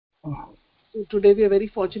So today we are very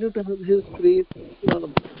fortunate to have His Grace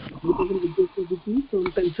Bhutan Vidya Prabhuji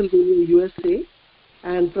from Pennsylvania, USA.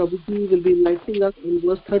 And Prabhuji will be enlightening us on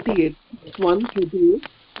verse 38, 1:38.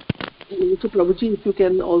 And also, Prabhuji, if you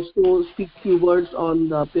can also speak few words on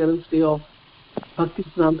the appearance day of Bhakti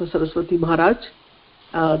Siddhanta Saraswati Maharaj,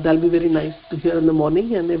 that'll be very nice to hear in the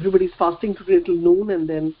morning. And everybody's fasting today till noon, and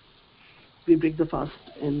then we break the fast.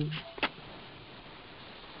 And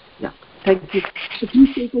yeah, thank you. So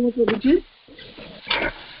please take over, Prabhuji.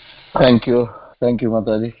 Thank you. Thank you,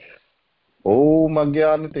 Mataji. ॐ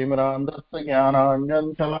अज्ञानतिमिरान्धस्य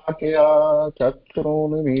ज्ञानाञ्जनशलाकया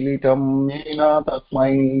चक्षुरुन्मीलितं येन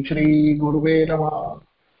तस्मै श्रीगुरुवे नमः।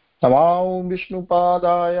 नमो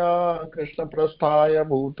विष्णुपादाय कृष्णप्रस्थाय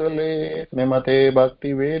भूतले श्रीमते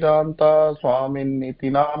भक्तिवेदान्ता स्वामिन्निति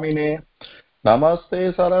नामिने। नमस्ते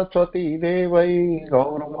सरस्वती देवै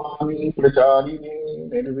गौरवाणी प्रचारिणे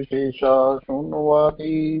निर्विशेष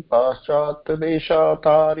शून्यवादी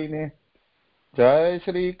पाश्चात्यदेशातारिणे। जय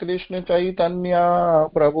श्री कृष्ण चैतन्य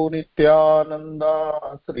प्रभु नित्यानंदा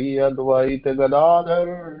श्री अद्वैत गदाधर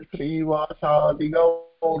श्रीवासादि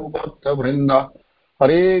गौर भक्त वृंदा।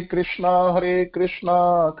 हरे कृष्णा कृष्णा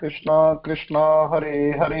कृष्णा हरे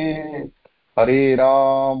हरे, हरे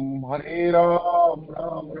राम राम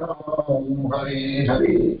राम हरे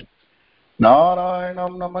हरे।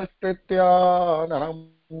 नारायणं नमस्कृत्य नरं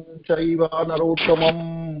चैव नरोत्तमम्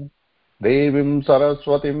देवीं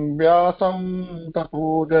सरस्वतीं व्यासं ततो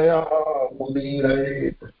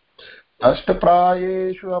जयामुदीरयेत्।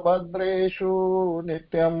 नष्टप्रायेषु अभद्रेषु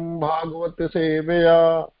नित्यं भागवत सेवया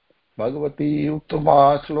भगवती उत्तमा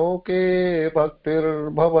श्लोके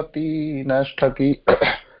भक्तिर्भवती नष्टकी।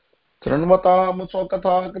 शृण्वतां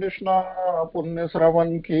स्वकथा कृष्णा पुण्यश्रवण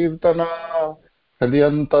कीर्तना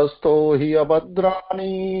हृदयन्तस्थो हि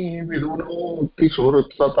अभद्राणि विदुनोति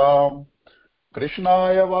सुहृत्सताम्।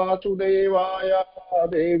 कृष्णाय वासुदेवाय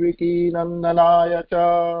देवकी नन्दनाय च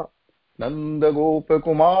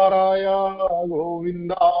नन्दगोपकुमाराय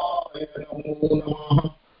गोविन्दाय नमो नमः।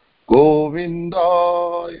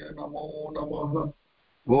 गोविन्दाय नमो नमः।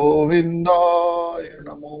 गोविन्दाय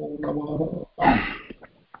नमो नमः।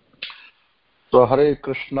 So Hare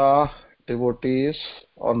Krishna devotees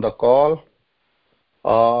on the call.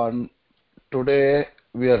 On Today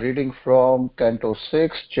we are reading from Canto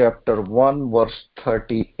 6, Chapter 1, verse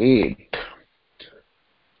 38.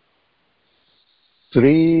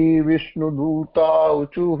 श्रीविष्णुदूता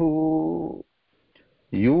ऊचुः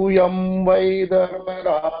यूयं वै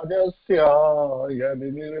धर्मराजस्य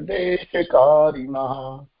यद्निर्देशकारिणः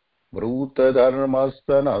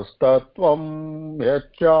ब्रूतधर्मस्य नस्तत्त्वं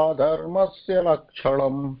यच्चाधर्मस्य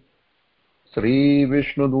लक्षणम्।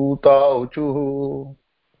 श्रीविष्णुदूता ऊचुः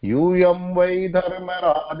यूयं वै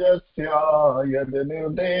धर्मराजस्य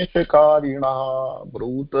यद्निर्देशकारिणः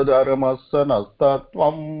ब्रूतधर्मस्य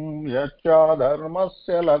नस्तत्त्वं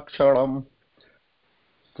यच्चाधर्मस्य लक्षणम्।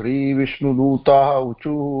 श्रीविष्णुदूतः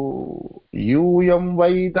ऊचुः यूयं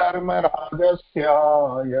वै धर्मराजस्य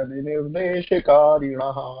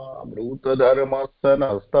यद्निर्देशकारिणः ब्रूतधर्मस्य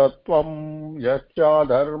नस्तत्त्वं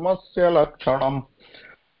यच्चाधर्मस्य लक्षणम्।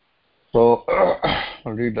 So,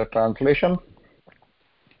 read the translation.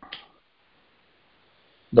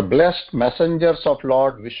 The blessed messengers of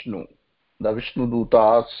Lord Vishnu, the Vishnu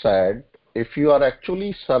Dutas, said, if you are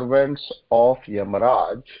actually servants of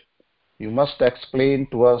Yamaraj, you must explain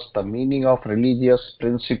to us the meaning of religious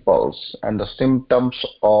principles and the symptoms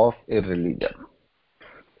of irreligion.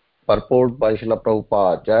 Purport by Srila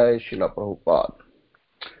Prabhupada. Jai Srila Prabhupada.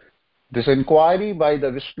 This inquiry by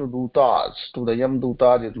the Vishnu Dutas to the Yam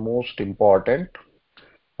Dutas is most important.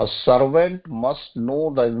 A servant must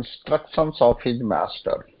know the instructions of his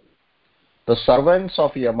master. The servants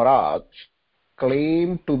of Yamaraj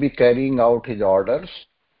claim to be carrying out his orders,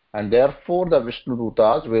 and therefore the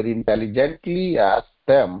Vishnudutas very intelligently asked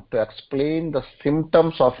them to explain the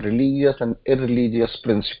symptoms of religious and irreligious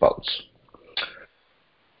principles.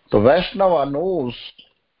 The Vaishnava knows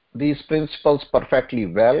these principles perfectly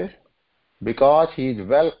well because he is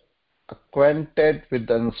well acquainted with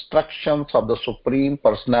the instructions of the Supreme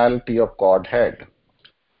Personality of Godhead.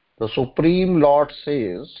 The Supreme Lord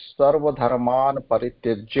says, Sarva Dharman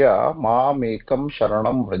Parityajya Mam Ekam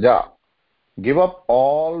Sharanam Vraja. Give up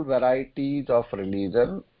all varieties of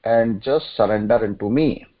religion and just surrender unto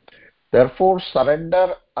me. Therefore,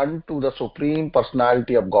 surrender unto the Supreme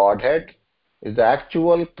Personality of Godhead is the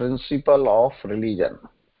actual principle of religion.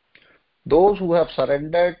 Those who have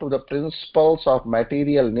surrendered to the principles of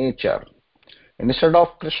material nature instead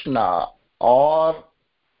of Krishna are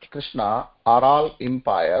all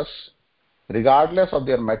impious, regardless of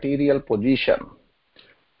their material position.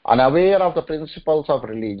 Unaware of the principles of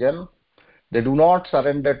religion, they do not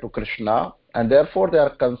surrender to Krishna, and therefore they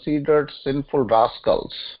are considered sinful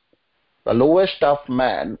rascals, the lowest of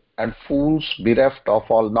men, and fools bereft of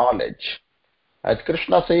all knowledge. As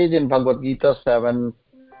Krishna says in Bhagavad Gita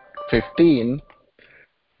 7:15,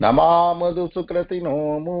 Namamadu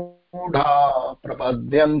sukratino mudha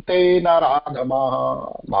prapadyante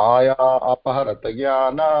naradamaha maya apaharata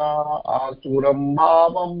jnana asuram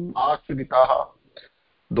bhavam ashritaha.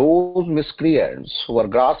 Those miscreants who are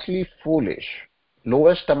grossly foolish,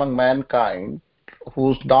 lowest among mankind,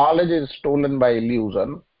 whose knowledge is stolen by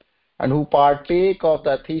illusion, and who partake of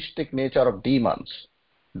the atheistic nature of demons,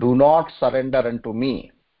 do not surrender unto me.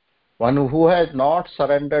 One who has not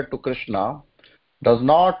surrendered to Krishna does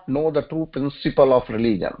not know the true principle of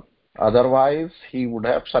religion. Otherwise, he would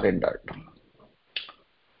have surrendered.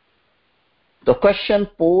 The question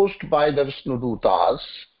posed by the Vishnudutas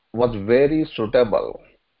was very suitable.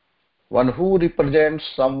 One who represents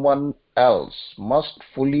someone else must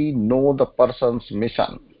fully know the person's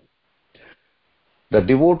mission. The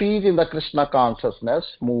devotees in the Krishna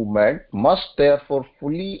consciousness movement must therefore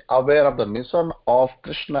fully aware of the mission of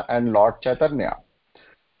Krishna and Lord Chaitanya.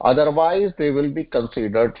 Otherwise, they will be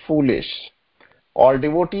considered foolish. All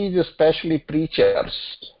devotees, especially preachers,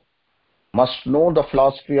 must know the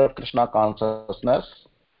philosophy of Krishna consciousness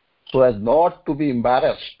so as not to be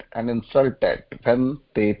embarrassed and insulted when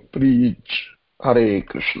they preach. Hare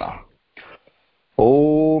Krishna.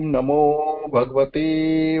 Om Namo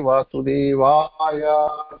Bhagavate Vasudevaya.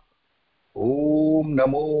 Om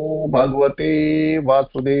Namo Bhagavate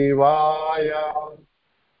Vasudevaya.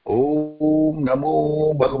 Om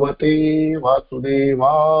Namo Bhagavate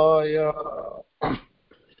Vasudevaya.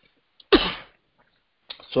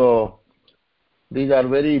 So, these are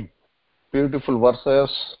very beautiful verses.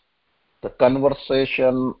 The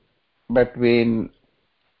conversation between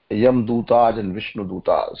Yamdutas and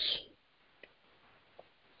Vishnudutas.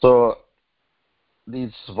 So,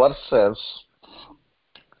 these verses,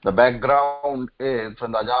 the background is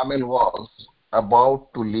when Ajamil was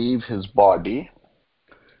about to leave his body,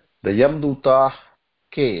 the Yamduta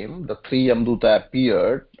came, the three Yamduta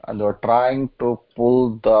appeared, and they were trying to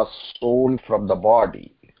pull the soul from the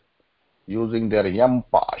body using their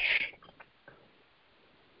Yampash.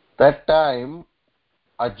 That time,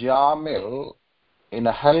 Ajamil, in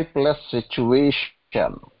a helpless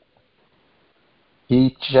situation,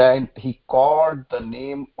 he called the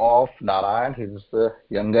name of Narayan, his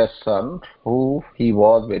youngest son, who he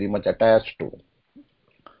was very much attached to.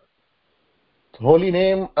 The holy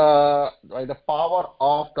name, by the power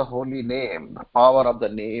of the holy name, the power of the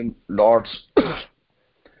name Lord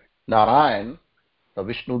Narayan, the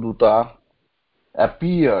Vishnuduta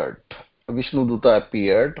appeared. Vishnuduta,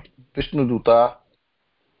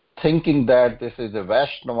 thinking that this is a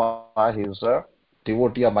Vaishnava, he is a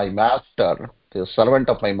devotee of my master, the servant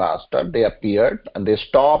of my master, they appeared and they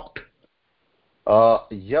stopped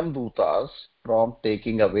Yamdutas from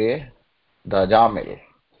taking away the Jamil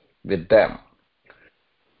with them.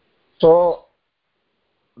 So,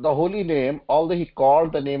 the holy name, although he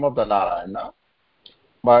called the name of the Narayana,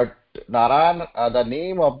 but Narayan, the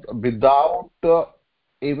name of, without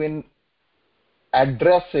even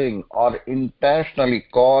addressing or intentionally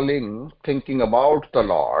calling, thinking about the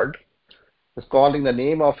Lord, is calling the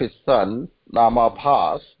name of his son,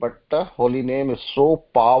 Namabhas, but the holy name is so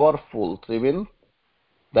powerful, even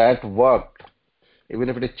that worked. Even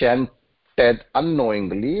if it is chanted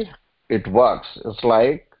unknowingly, it works. It's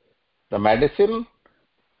like the medicine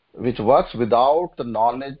which works without the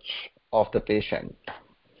knowledge of the patient.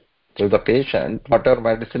 So the patient, whatever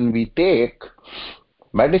medicine we take,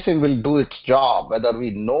 medicine will do its job, whether we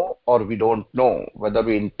know or we don't know, whether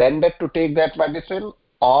we intended to take that medicine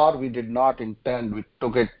or we did not intend, we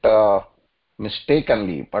took it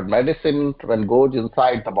mistakenly. But medicine, when goes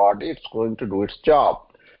inside the body, it's going to do its job.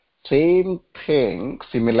 Same thing,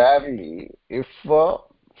 similarly, if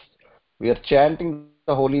we are chanting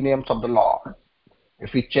the holy names of the Lord,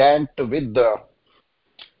 if we chant with the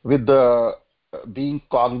being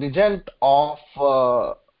cognizant of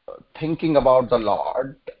thinking about the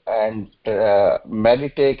Lord and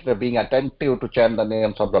meditate, being attentive to chant the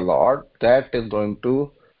names of the Lord, that is going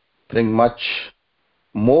to bring much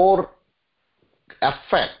more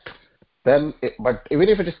effect than. But even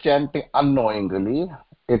if it is chanting unknowingly,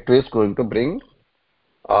 it is going to bring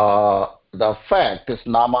the effect is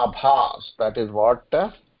namabhas. That is what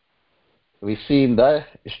we see in the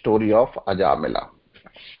story of Ajamila.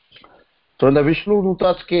 So when the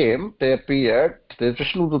Vishnudutas came, they appeared. The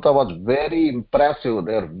Vishnuduta was very impressive.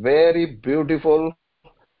 They were very beautiful.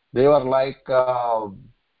 They were like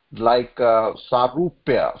like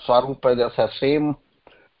Sarupya. Sarupya just has same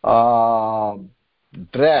uh,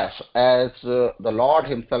 dress as the Lord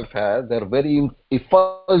Himself has. They're very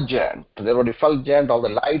effulgent. They were effulgent. All the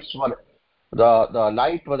lights were the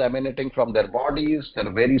light was emanating from their bodies.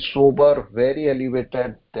 They're very sober, very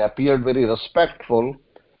elevated. They appeared very respectful.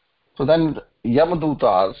 So then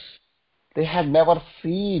Yamadutas, they had never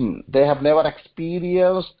seen, they have never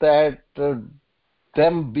experienced that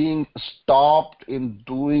them being stopped in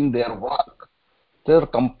doing their work. They're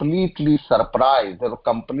completely surprised. They're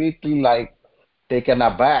completely like taken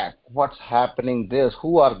aback. What's happening this?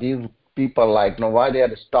 Who are these people like? Why they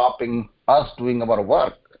are stopping us doing our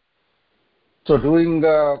work? So doing,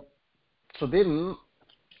 so then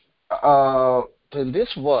uh, in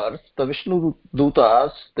this verse, the Vishnu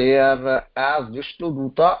Dutas, they are as Vishnu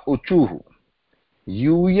Duta Uchuhu.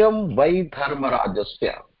 Yuyam Vai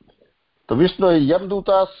Dharmarajasya. The Vishnu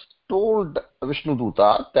Yamdutas told Vishnu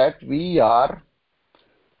Duta that we are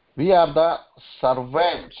the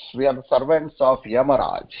servants. We are the servants of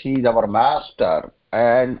Yamaraj. He is our master.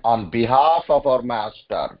 And on behalf of our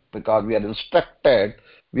master, because we are instructed,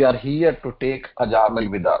 we are here to take Ajamil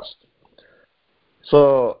with us.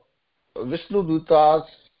 So Vishnu Dutas,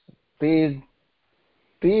 they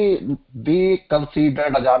they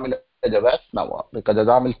considered Ajamil as a Vaishnava because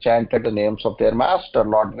Ajamil chanted the names of their master,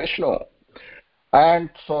 Lord Vishnu. And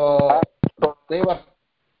so they were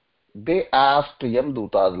they asked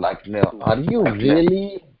Yamdutas like, "No, are you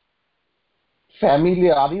really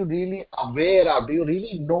familiar? Are you really aware? Or do you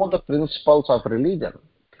really know the principles of religion?"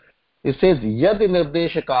 It says Yad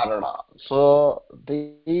Nirdesha Karana. So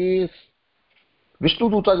these Vishnu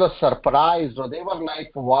Dutas were surprised, or they were like,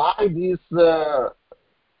 why these the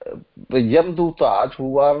Yamdutas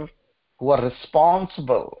who are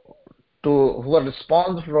responsible who are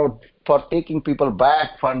responsible for taking people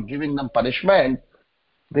back, for giving them punishment,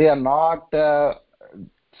 they are not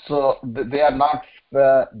they are not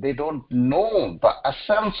they don't know the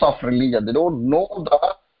essence of religion. They don't know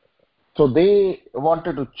so they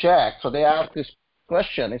wanted to check. So they asked this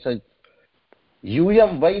question. It says,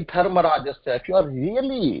 Yuyam Vai Dharmarajasya. If you are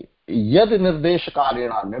really Yad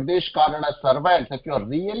Nirdeshkarina servants, if you are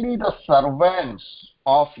really the servants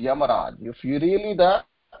of Yamaraj, if you really the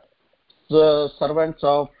servants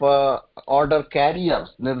of order carriers,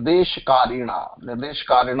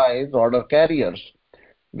 Nirdeshkarina is order carriers.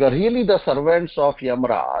 You are really the servants of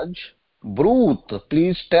Yamaraj. Brut,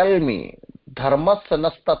 please tell me, Dharmasya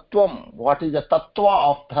nastatvam. What is the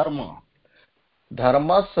tattva of dharma?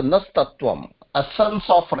 Dharmasya nastatvam. Essence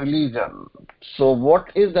of religion. So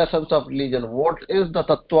what is the essence of religion? What is the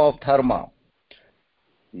tattva of dharma?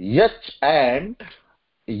 Yach and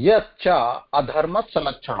Yacha adharmasya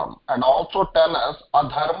lakshanam. And also tell us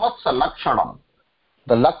adharmasya lakshanam.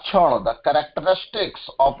 The lakshana, the characteristics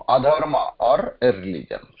of adharma or a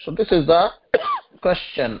religion. So this is the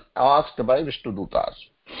question asked by Vishnu Dutas.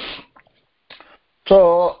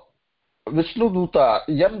 So Vishnu Duta,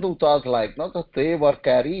 Yam Dutas like, no, that they were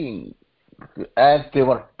carrying as they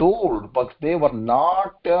were told, but they were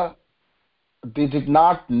not, they did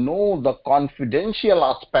not know the confidential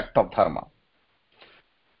aspect of dharma.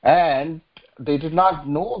 And they did not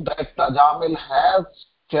know that Ajamil has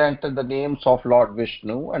chanted the names of Lord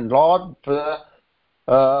Vishnu and Lord,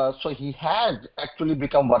 so he had actually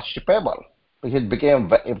become worshipable. He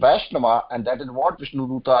became a Vaishnava, and that is what Vishnu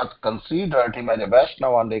Dutas considered him as a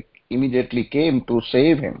Vaishnava, and they immediately came to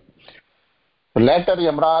save him. So later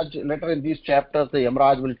in these chapters, the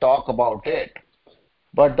Yamraj will talk about it.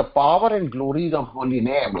 But the power and glories of holy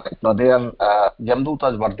name, like, no, they are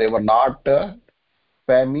Yamdutas, but they were not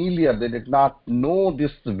familiar. They did not know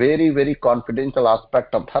this very, very confidential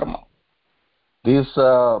aspect of dharma. This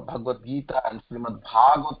Bhagavad Gita and Srimad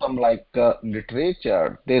Bhagavatam, like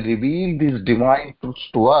literature, they reveal these divine truths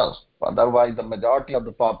to us. Otherwise, the majority of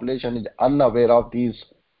the population is unaware of these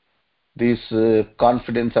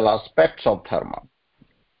confidential aspects of dharma.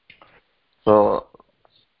 So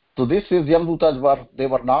this is Yamdutas they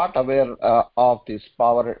were not aware of this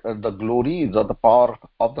power, the glories or the power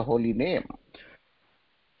of the holy name.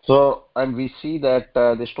 So, and we see that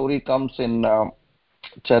the story comes in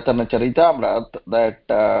Chaitanya Charitamrita that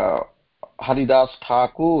Haridas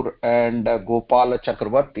Thakur and Gopal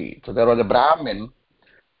Chakravarti. So there was a Brahmin,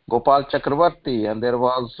 Gopal Chakravarti, and there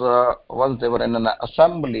was once they were in an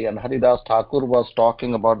assembly, and Haridas Thakur was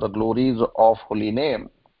talking about the glories of holy name.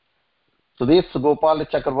 So this Gopal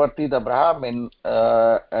Chakravarti, the Brahmin,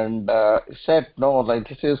 and said, no, like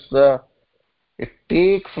this is it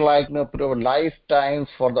takes like lifetimes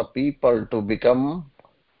for the people to become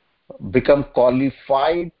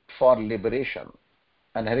qualified for liberation.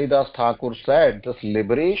 And Haridas Thakur said this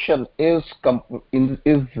liberation is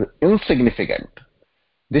insignificant.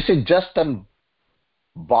 This is just a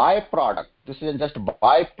byproduct. This is just a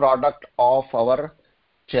byproduct of our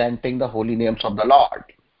chanting the holy names of the Lord.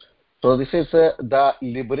 So this is the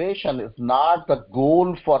liberation is not the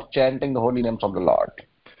goal for chanting the holy names of the Lord.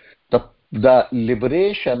 The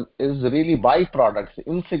liberation is really byproducts,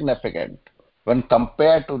 insignificant when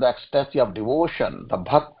compared to the ecstasy of devotion, the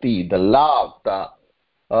bhakti, the love,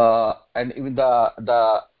 and even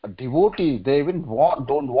the devotees. They even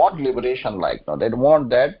don't want liberation like now. They want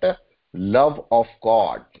that love of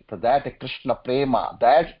God, so that Krishna prema.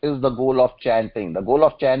 That is the goal of chanting. The goal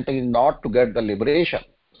of chanting is not to get the liberation.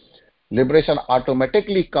 Liberation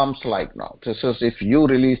automatically comes like now. This is if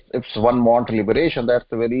one wants liberation, that's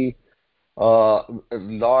the very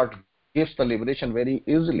Lord gives the liberation very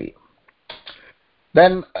easily.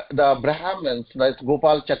 Then the Brahmins, like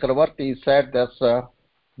Gopal Chakravarti, said that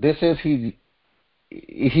this is he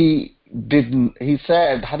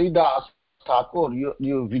said, Haridas Thakur,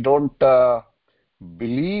 we don't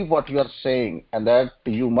believe what you are saying, and that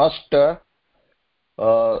you must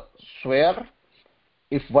swear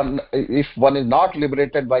if one is not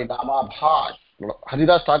liberated by Nama Bhas.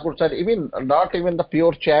 Haridas Thakur said, not even the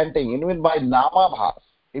pure chanting, even by Nama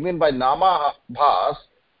Bhas,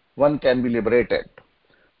 one can be liberated.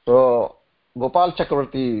 So Gopal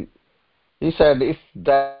Chakravarti, he said, if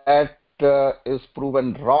that is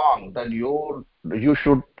proven wrong, then you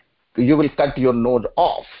will cut your nose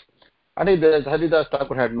off. And Haridas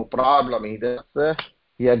Thakur had no problem.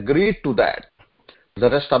 He agreed to that. The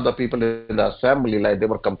rest of the people in the assembly, like, they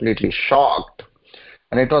were completely shocked.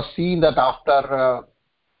 And it was seen that after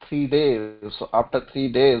 3 days,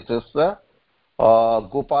 this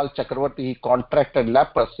Gopal Chakravarti, he contracted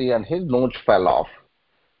leprosy and his nose fell off.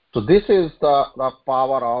 So this is the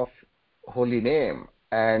power of holy name.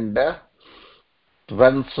 And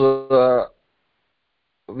once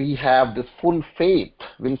we have this full faith,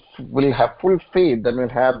 we'll have full faith, then we'll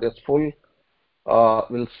have this full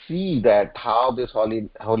we'll see that how this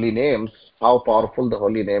holy names, how powerful the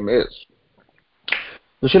holy name is.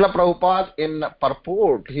 So Srila Prabhupada in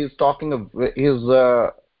purport, he's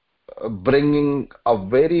bringing a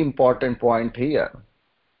very important point here.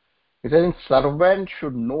 He says servant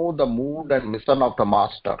should know the mood and mission of the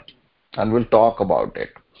master, and we'll talk about it.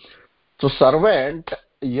 So servant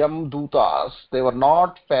Yamdutas, they were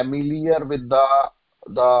not familiar with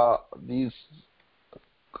these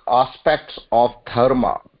aspects of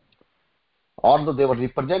dharma, although they were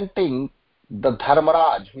representing the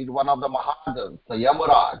Dharmaraj, who is one of the Mahadans, the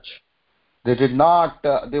Yamaraj.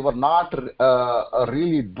 They were not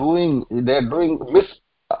really doing, they're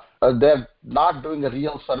not doing a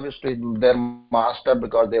real service to their master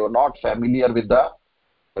because they were not familiar with the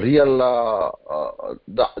real,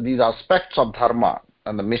 these aspects of dharma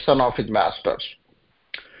and the mission of his masters.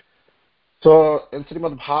 So in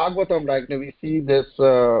Srimad Bhagavatam, right now we see this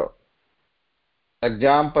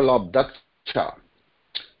example of Daksha.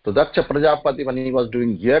 So Daksha Prajapati, when he was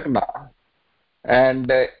doing yagna,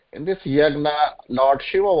 and in this yagna, Lord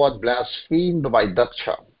Shiva was blasphemed by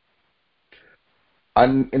Daksha,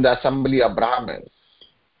 and in the assembly of Brahmins,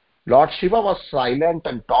 Lord Shiva was silent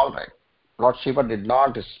and tolerant. Lord Shiva did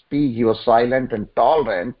not speak; he was silent and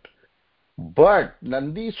tolerant. But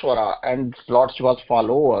Nandiswara and Lord Shiva's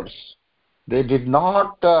followers, they were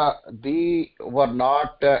not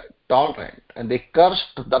tolerant, and they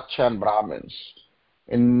cursed Daksha and Brahmins.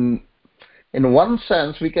 In one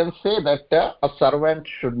sense, we can say that a servant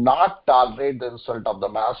should not tolerate the insult of the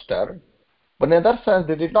master, but in another sense,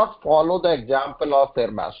 they did not follow the example of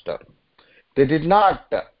their master. They did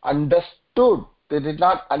not understand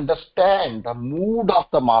the mood of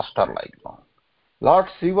the master like that. Lord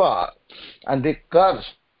Shiva, and they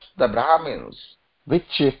cursed the Brahmins,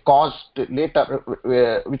 which caused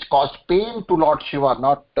pain to Lord Shiva,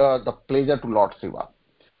 not the pleasure to Lord Shiva.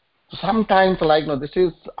 So sometimes, this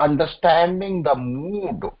is understanding the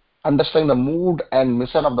mood and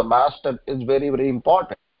mission of the master is very, very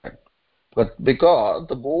important. But because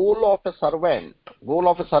the goal of a servant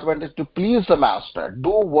is to please the master, do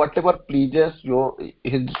whatever pleases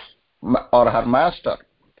his or her master.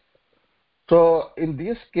 So in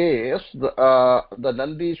this case, the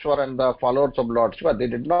Nandishwar and the followers of Lord Shiva, they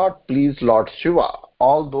did not please Lord Shiva,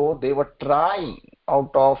 although they were trying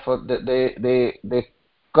they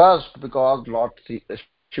cursed because Lord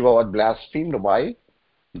Shiva was blasphemed by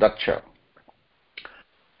Daksha.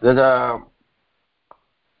 There's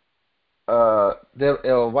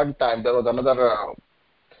one time there was another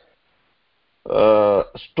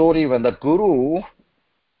story when the Guru,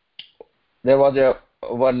 there was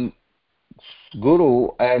one guru,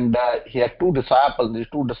 and he had two disciples. These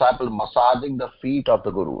two disciples massaging the feet of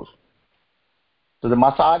the gurus. So they're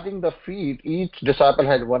massaging the feet. Each disciple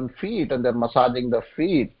had one feet, and they're massaging the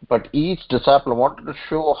feet. But each disciple wanted to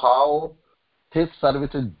show how his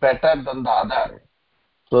service is better than the other.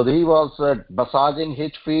 So he was massaging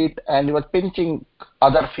his feet, and he was pinching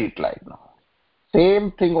other feet like now.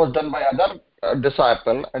 Same thing was done by other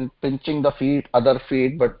disciple, and pinching the feet, other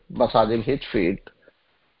feet, but massaging his feet.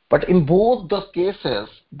 But in both the cases,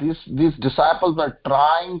 these disciples are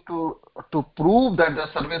trying to prove that the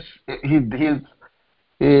service he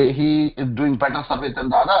is doing better service than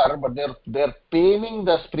the other, but they're paining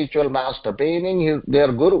the spiritual master, paining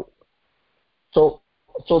their guru. So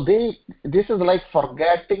this is like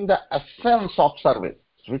forgetting the essence of service,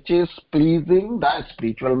 which is pleasing the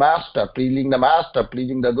spiritual master, pleasing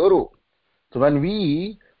the guru. So when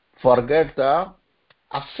we forget the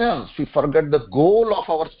essence, we forget the goal of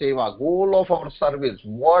our seva, goal of our service,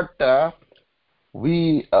 what are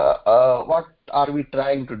we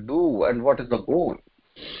trying to do, and what is the goal.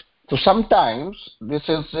 So sometimes this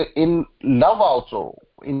is in love also.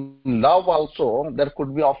 In love also, there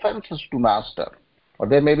could be offenses to master, or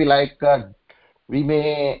there may be like we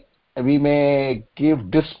may we may give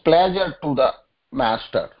displeasure to the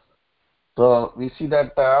master. So we see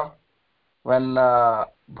that when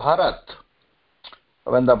Bharat,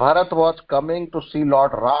 when the Bharat was coming to see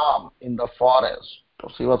Lord Ram in the forest, so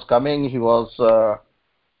he was coming with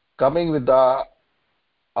the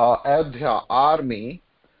Ayodhya army,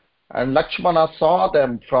 and Lakshmana saw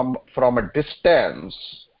them from a distance,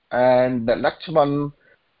 and Lakshman,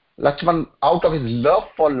 out of his love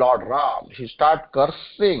for Lord Ram, he started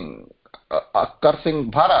cursing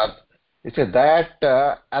Bharat. He said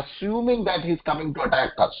that, assuming that he's coming to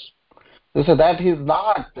attack us. He said that he's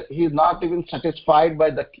not even satisfied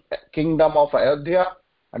by the kingdom of Ayodhya,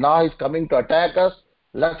 and now he's coming to attack us.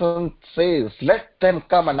 Lakshman says, let them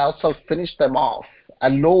come and I shall finish them off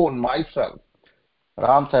alone myself.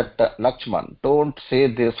 Ram said, Lakshman, don't say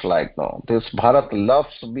this like no. This Bharat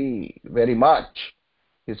loves me very much.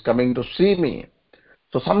 He's coming to see me.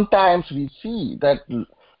 So sometimes we see that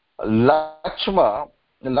Lakshman,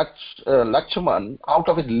 out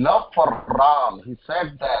of his love for Ram, he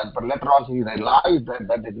said that, but later on he realized that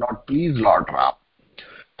that did not please Lord Ram.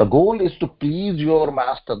 The goal is to please your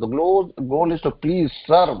master. The goal is to please,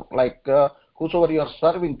 serve, like whosoever you are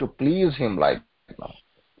serving, to please him, like.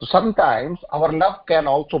 So sometimes our love can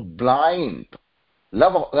also blind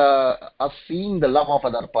us seeing the love of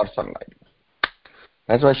other person. Like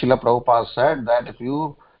that's why Srila Prabhupada said that if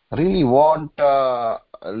you really want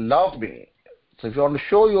love me, so if you want to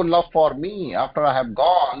show your love for me after I have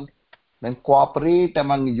gone, then cooperate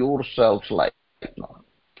among yourselves like.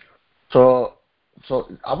 So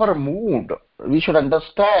our mood, we should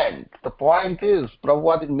understand. The point is,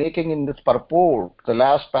 Prabhupada is making in this purport, the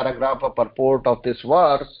last paragraph of purport of this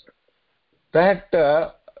verse, that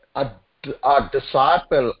a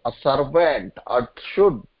disciple, a servant, act,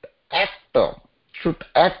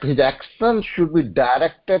 his actions should be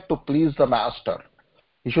directed to please the master.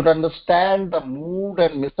 He should understand the mood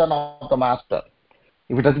and mission of the master.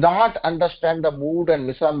 If he does not understand the mood and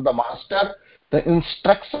mission of the master, the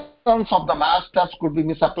instructions of the masters could be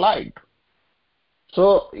misapplied.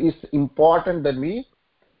 So it's important that we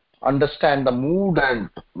understand the mood and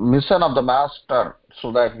mission of the master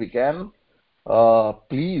so that we can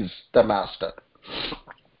please the master.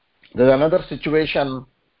 There's another situation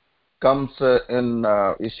comes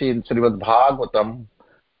you see in Srimad Bhagavatam,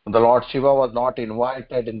 the Lord Shiva was not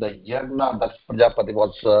invited in the yajna that Prajapati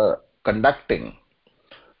was conducting.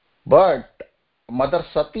 But Mother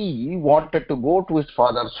Sati wanted to go to his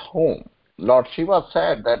father's home. Lord Shiva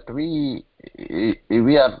said that we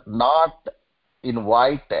are not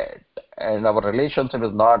invited and our relationship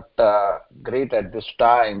is not great at this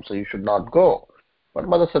time, so you should not go. But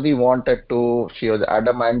Mother Sati wanted to, she was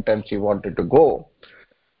adamant and she wanted to go.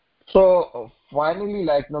 So finally,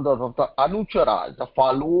 like the Anucharas, the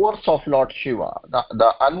followers of Lord Shiva,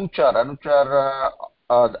 the Anuchar,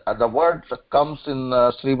 the word comes in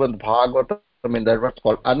Srimad Bhagavatam in that word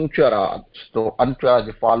called Anucharas. So Anucharas,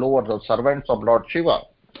 the followers, the servants of Lord Shiva,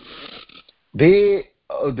 they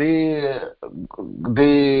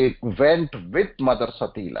went with Mother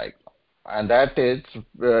Sati, like, and that is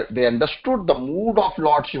they understood the mood of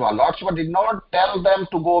Lord Shiva. Lord Shiva did not tell them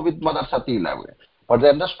to go with Mother Sati, like, but they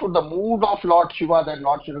understood the mood of Lord Shiva, that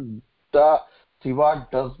Lord Shiva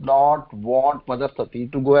does not want Mother Sati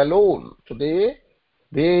to go alone. So they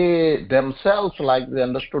themselves, like, they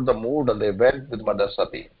understood the mood and they went with Mother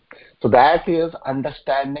Sati. So that is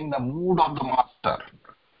understanding the mood of the master.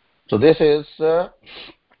 So this is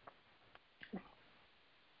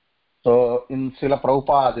So in Srila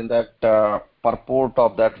Prabhupada, in that purport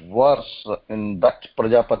of that verse in Daksh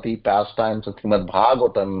Prajapati pastimes of Srimad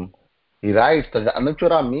Bhagavatam, he writes that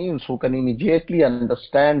Anuchara means who can immediately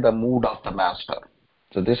understand the mood of the master.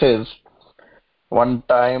 So this is one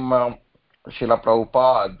time Srila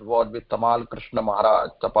Prabhupada was with Tamal Krishna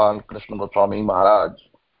Maharaj, Tapal Krishna Goswami Maharaj.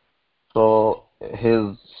 So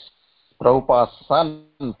his Prabhupada's son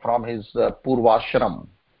from his Purvashram,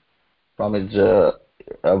 from his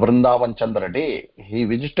Vrindavan Chandra Day, he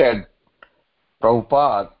visited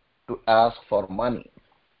Prabhupada to ask for money.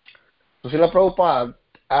 So Srila Prabhupada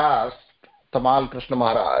asked Tamal Krishna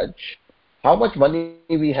Maharaj, how much money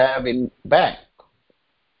we have in bank?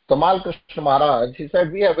 Tamal Krishna Maharaj, he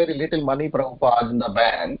said, we have very little money, Prabhupada, in the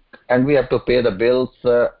bank, and we have to pay the bills,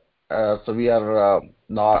 so we are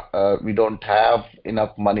we don't have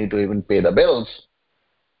enough money to even pay the bills.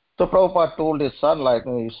 So Prabhupada told his son, like,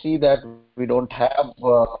 you see that we don't have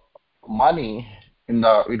money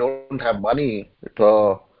we don't have money.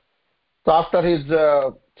 So after his,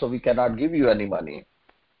 so we cannot give you any money.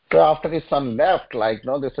 So after his son left, like,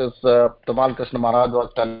 this is Tamal Krishna Maharaj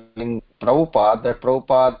was telling Prabhupada that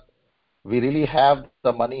Prabhupada, we really have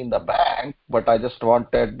the money in the bank, but I just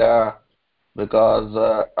wanted,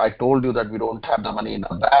 because I told you that we don't have the money in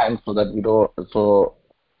the bank, so that we don't, so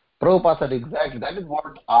Prabhupada said, exactly, that is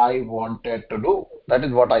what I wanted to do. That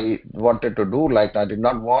is what I wanted to do. Like, I did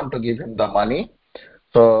not want to give him the money.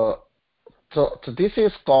 So this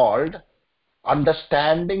is called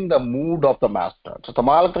understanding the mood of the master. So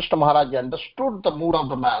Tamal Krishna Maharaj understood the mood of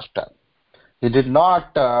the master. He did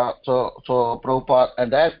not, so Prabhupada,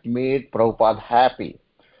 and that made Prabhupada happy.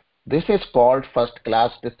 This is called first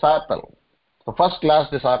class disciple. So first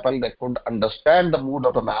class disciple, they could understand the mood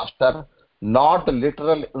of the master, not the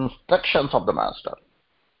literal instructions of the master.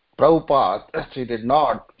 Prabhupada, he did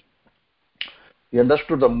not. He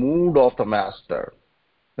understood the mood of the master.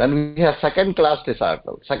 Then we have second class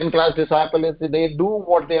disciple. Second class disciple is they do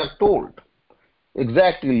what they are told.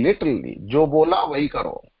 Exactly, literally. Jo bola wahi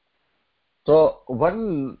karo. So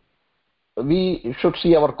one, we should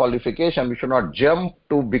see our qualification. We should not jump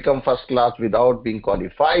to become first class without being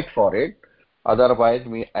qualified for it. Otherwise,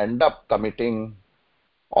 we end up committing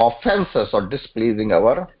offenses or displeasing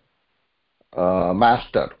our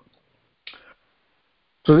master.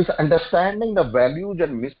 So this understanding the values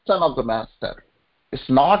and mission of the master is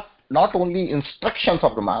not only instructions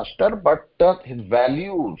of the master, but his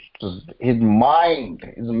values, his mind,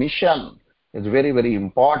 his mission is very, very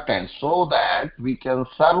important, so that we can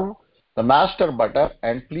serve the master better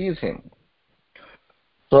and please him.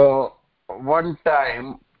 So one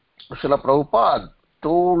time, Srila Prabhupada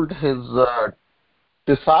told his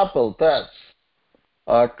disciple this,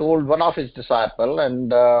 told one of his disciple,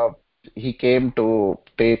 and he came to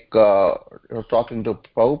take, talking to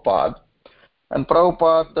Prabhupada, and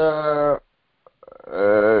Prabhupada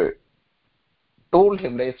told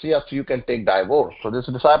him, yes, you can take divorce. So this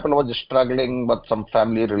disciple was struggling with some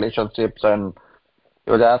family relationships, and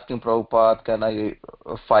he was asking Prabhupada, can I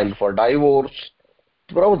file for divorce?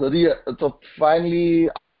 So finally,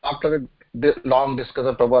 after a long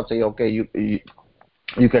discussion, Prabhupada said, okay, you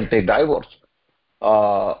can take divorce.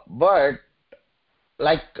 But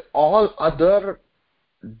like all other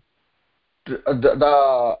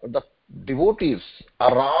the devotees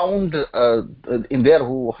around in there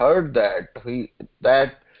who heard but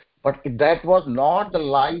that was not the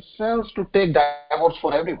license to take divorce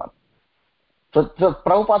for everyone. So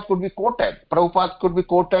Prabhupada could be quoted. Prabhupada could be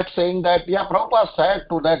quoted saying that, yeah, Prabhupada said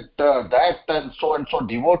to that and so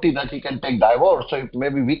devotee that he can take divorce. So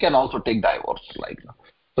maybe we can also take divorce.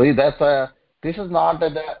 So this is not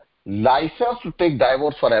the license to take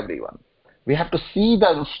divorce for everyone. We have to see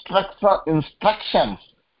the instructions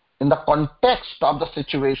in the context of the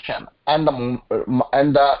situation and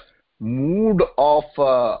the mood of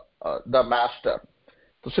the master.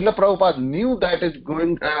 So Srila Prabhupada knew that is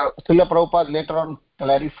going, Srila Prabhupada later on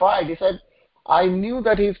clarified, he said, I knew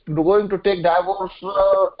that he's going to take divorce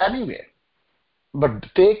anyway. But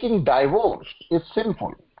taking divorce is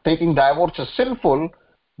sinful. Taking divorce is sinful,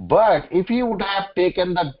 but if he would have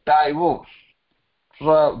taken the divorce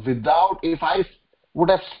if I would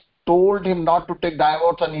have told him not to take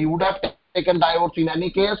divorce and he would have taken divorce in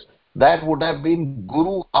any case, that would have been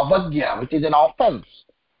Guru Avagya, which is an offense,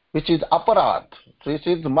 which is aparad. So this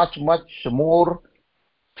is much, much more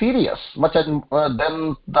serious, than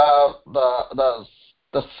the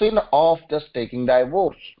sin of just taking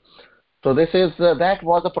divorce. So this is that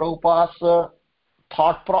was the Prabhupada's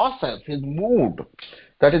thought process, his mood.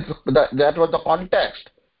 That was the context.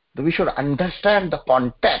 We should understand the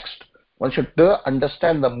context. One should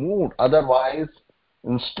understand the mood. Otherwise,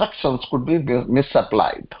 instructions could be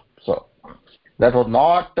misapplied. So that was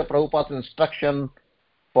not the Prabhupada's instruction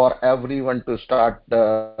for everyone to start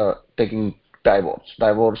taking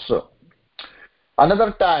divorce.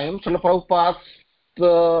 Another time, Srila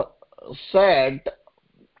Prabhupada said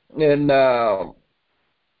in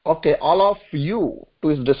okay, all of you, to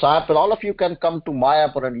his disciples, all of you can come to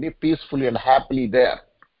Mayapur and live peacefully and happily there.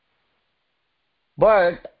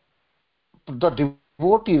 But the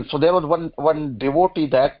devotees, so there was one devotee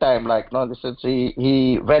that time, like no, this is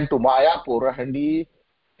he went to Mayapur and he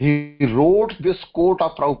wrote this quote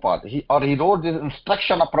of Prabhupada. He wrote this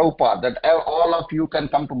instruction of Prabhupada that all of you can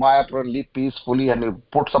come to Mayapur and live peacefully, and he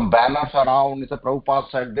put some banners around. He said Prabhupada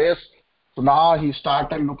said this. So now he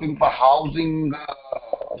started looking for housing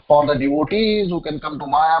for the devotees who can come to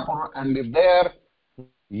Mayapur and live there,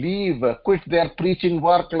 leave, quit their preaching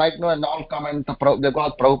work, like no, and all come into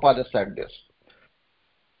because Prabhupada said this.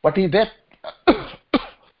 But he that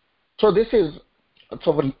so this is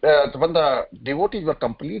so when the devotees were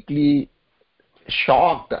completely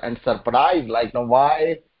shocked and surprised, like no,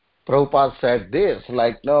 why Prabhupada said this,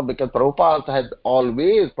 like no, because Prabhupada has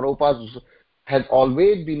always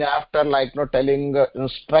been after, like no, telling,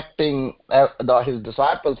 instructing his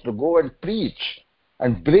disciples to go and preach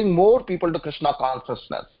and bring more people to Krishna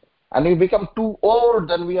consciousness. And we become too old,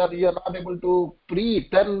 then we are not able to preach,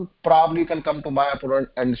 then probably you can come to Mayapur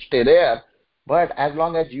and stay there. But as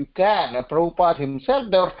long as you can, Prabhupada himself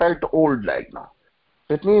never felt old like now.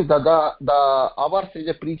 It means that ours is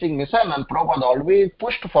a preaching mission, and Prabhupada always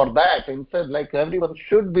pushed for that. He said, like, everyone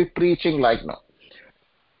should be preaching like now.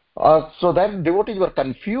 So then devotees were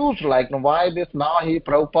confused, like, why this now?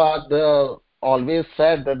 Prabhupada always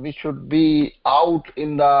said that we should be out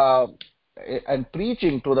in the and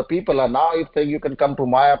preaching to the people, and now he's saying you can come to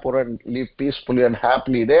Mayapur and live peacefully and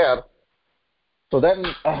happily there. So then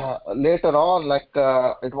later on, like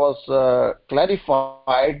it was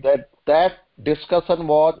clarified that discussion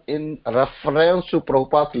was in reference to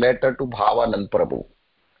Prabhupada's letter to Bhavanand Prabhu.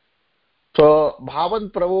 So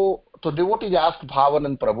Bhavan Prabhu, so devotees asked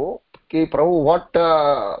Bhavanand Prabhu, okay, Prabhu, what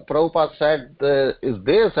Prabhupada said is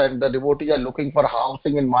this, and the devotees are looking for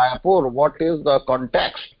housing in Mayapur. What is the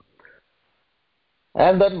context?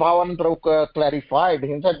 And then Bhavan Prabhu clarified.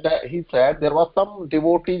 He said there was some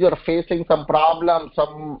devotees were facing some problems,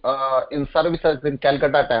 some in services in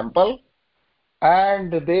Calcutta temple,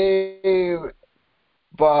 and so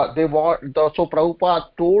Prabhupada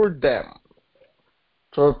told them.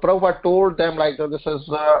 So Prabhupada told them, like, this is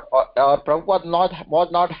Prabhupada was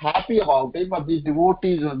not happy about it, but these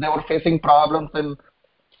devotees, they were facing problems in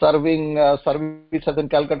serving services in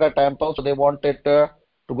Calcutta temple, so they wanted to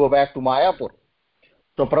go back to Mayapur.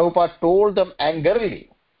 So Prabhupada told them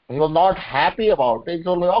angrily. He was not happy about it. He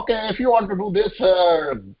told me, okay, if you want to do this,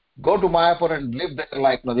 go to Mayapur and live there.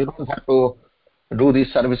 Like, no, you don't have to do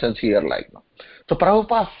these services here. Like, no. So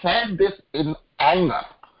Prabhupada said this in anger.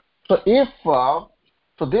 So if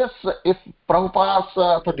Prabhupada's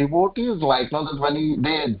the devotees, like, no, that when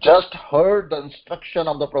they just heard the instruction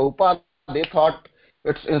of the Prabhupada, they thought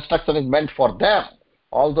its instruction is meant for them.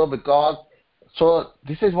 Although because so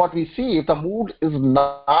this is what we see. If the mood is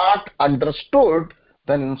not understood,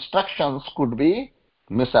 then instructions could be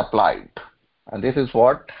misapplied. And this is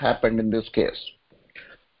what happened in this case.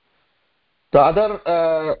 The other,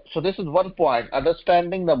 so this is one point,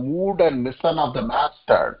 understanding the mood and mission of the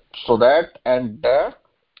master, so that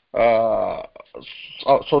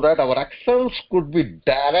our actions could be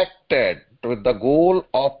directed with the goal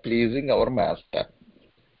of pleasing our master.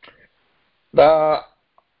 The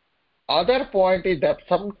other point is that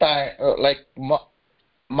sometimes,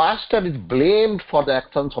 master is blamed for the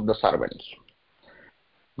actions of the servants.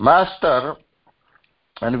 Master,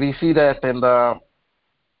 and we see that in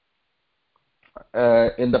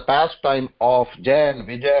the pastime of Jain,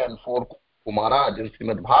 Vijay, and four Kumaraj in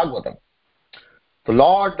Srimad Bhagavatam. The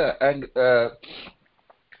Lord, and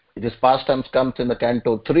this pastime comes in the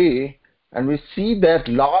Canto 3, and we see that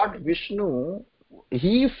Lord Vishnu,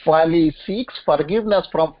 he finally seeks forgiveness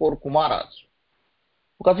from four Kumaras,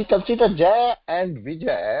 because he considered Jaya and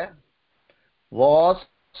Vijay was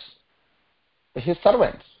his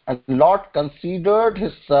servants, and Lord considered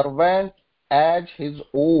his servant as his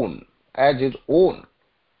own, and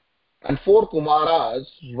four Kumaras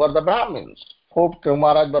were the Brahmins. Lord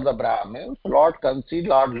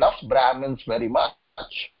loves Brahmins very much,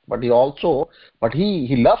 but he loves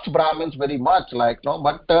Brahmins very much, like no,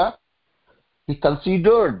 but he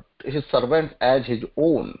considered his servant as his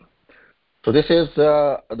own. So this is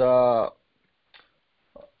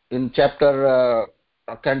in chapter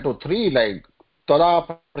Canto 3, like Tada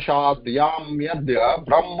Prasad Yam Yadya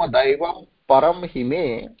Brahma Daivam param hime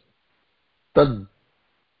tad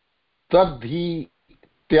tadhi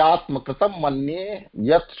त्यात्मकृतम मन्ये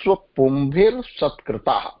यत्स्व पुंभिर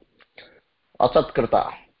सत्कृता asatkrita.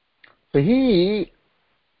 So he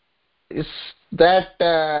is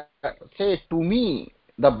that say to me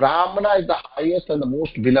the Brahmana is the highest and the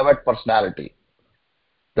most beloved personality.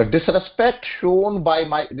 The disrespect shown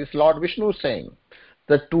by this Lord Vishnu is saying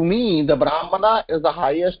that to me the Brahmana is the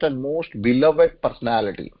highest and most beloved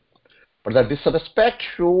personality. But the disrespect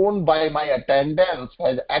shown by my attendants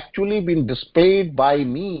has actually been displayed by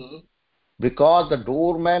me because the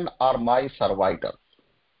doormen are my servitors.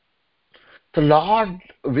 The Lord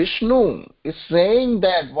Vishnu is saying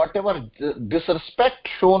that whatever disrespect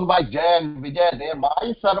shown by Jay and Vijay, they are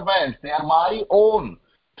my servants, they are my own.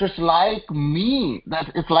 It's like me,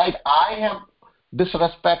 that it's like I have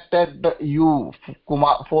disrespected you,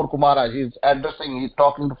 four Kumaras. He's addressing, he's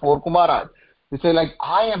talking to four Kumaras. He say like,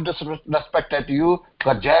 I have disrespected you,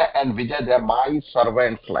 but Jay and Vijay, they are my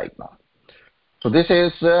servants like now. So this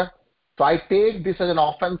is, so I take this as an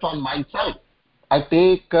offense on myself. I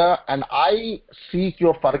take and I seek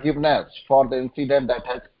your forgiveness for the incident that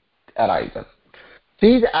has arisen.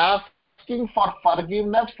 He is asking for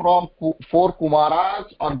forgiveness from four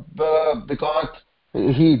Kumaras or because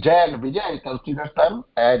he, Jay and Vijay, considers them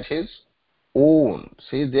as his own.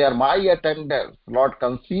 See, they are my attendants. Lord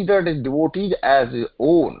considered his devotees as his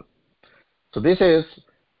own. So this is,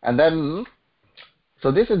 and then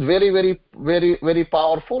so this is very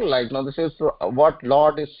powerful. Like now, this is what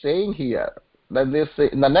Lord is saying here. Then this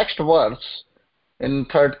in the next verse, in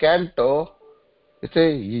third canto, it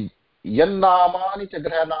says, "Yannamani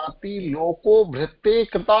chagrhanati loko bhritte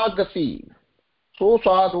kritagasi so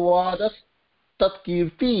sadvadas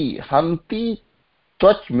tatkirti hanti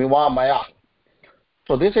twach mivamaya."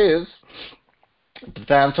 So this is the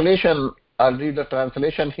translation. I'll read the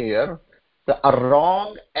translation here. A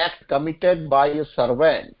wrong act committed by a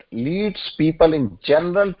servant leads people in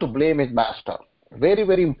general to blame his master. Very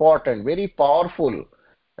important, very powerful.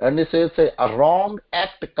 And it says a wrong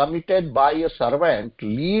act committed by a servant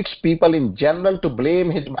leads people in general to blame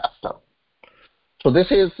his master. So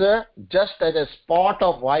this is just as a spot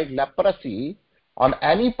of white leprosy on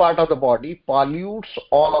any part of the body pollutes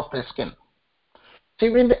all of the skin. See,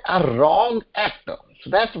 when a wrong act, so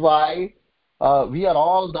that's why we are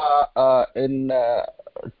all in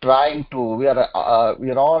trying to we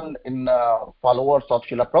are all in followers of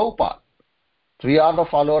Srila Prabhupada. So we are the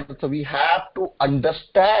followers, so we have to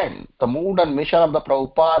understand the mood and mission of the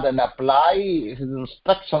Prabhupada and apply his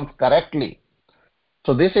instructions correctly.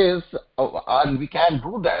 So this is, and we can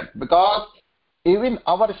do that because even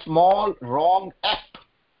our small wrong act,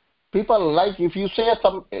 people like if you say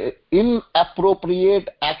some inappropriate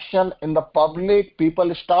action in the public,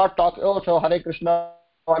 people start talking, oh, so Hare Krishna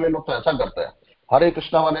wale log to aisa karte hain, Hare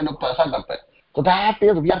Krishna wale log to aisa karte hain. So that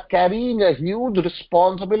is, we are carrying a huge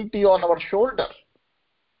responsibility on our shoulders.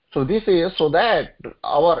 So this is so that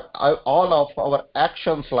all of our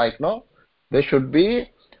actions, like no, they should be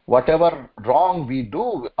whatever wrong we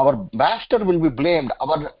do, our master will be blamed.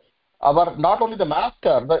 Our not only the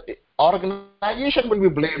master, the organization will be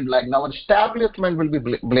blamed. Like now, our establishment will be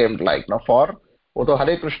blamed. Like now, for wo to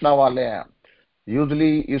Hare Krishna wale hain.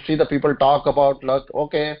 Usually, you see the people talk about like,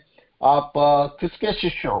 okay, आप किसके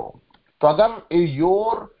शिष्य हो? तो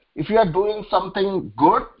अगर if you are doing something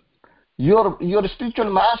good, your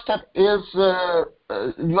spiritual master is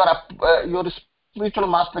your spiritual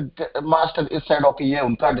master is said, okay, ये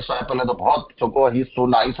उनका disciple है तो बहुत, so he's so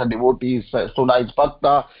nice a devotee, he's so nice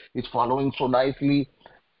bhakta, he's following so nicely.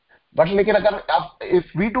 But लेकिन अगर if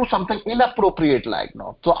we do something inappropriate like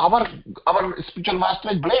no, so our spiritual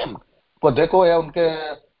master is blamed. को देखो ये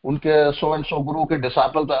उनके so and so guru के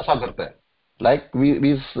disciple तो ऐसा करते हैं. Like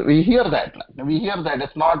we hear that,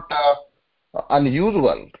 it's not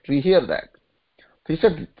unusual. We hear that. He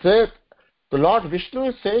said, the Lord Vishnu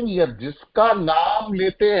is saying here, जिसका नाम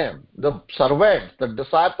लेते हैं, the servant, the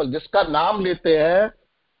disciple, जिसका नाम लेते हैं,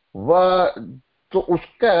 वह तो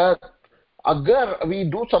उसका अगर we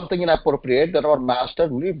do something inappropriate, then our master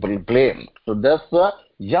will be blamed. So that's the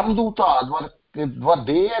Yamdutas were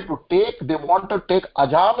there to take, they want to take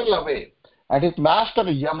Ajamil away, and his master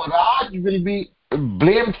Yamaraj will be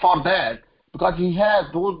blamed for that because he has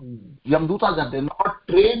those Yamdutas that they're not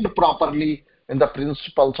trained properly in the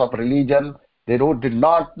principles of religion. They did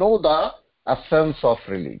not know the essence of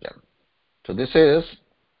religion. So this is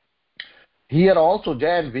here also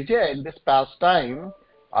Jay and Vijay in this pastime,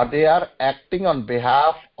 they are acting on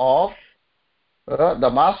behalf of the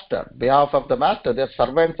master, They're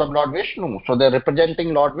servants of Lord Vishnu. So they're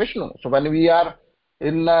representing Lord Vishnu. So when we are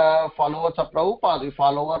in followers of Prabhupada, the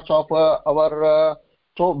followers of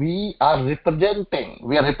so we are representing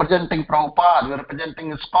Prabhupada, we are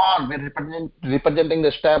representing ISKCON, we are representing the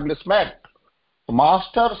establishment.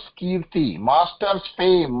 Master's kirti, master's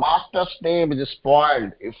fame, master's name is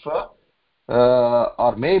spoiled if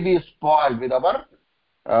or may be spoiled with our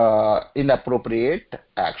inappropriate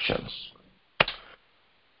actions.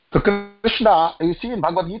 So Krishna, you see in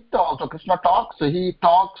Bhagavad Gita also, Krishna he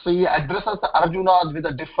addresses Arjuna with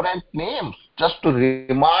a different names just to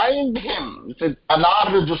remind him. He says,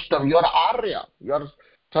 Anarya Justam, you are Arya, you are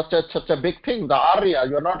such a big thing, the Arya,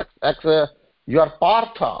 you are not you are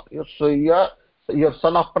Partha, you're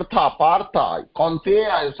son of Partha,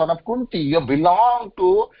 Kaunteya, son of Kunti, you belong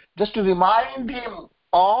to, just to remind him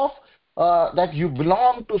of that you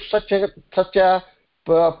belong to such a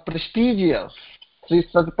prestigious,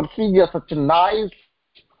 such a nice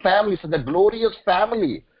family, such a glorious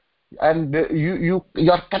family, and you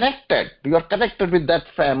are connected with that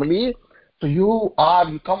family. So you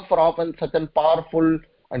come from such a powerful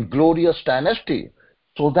and glorious dynasty,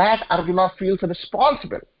 so that Arjuna feels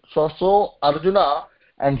responsible. So Arjuna,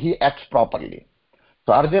 and he acts properly.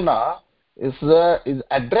 So Arjuna is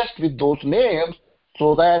addressed with those names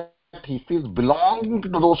so that he feels belonging to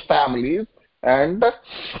those families, and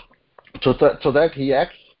so that he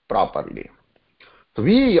acts properly. So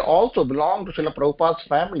we also belong to Srila Prabhupada's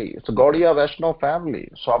family. It's a Gaudiya Vaishnava family.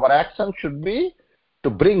 So our action should be to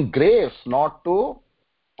bring grace, not to,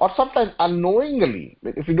 or sometimes unknowingly.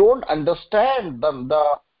 If you don't understand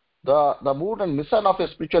the mood and mission of a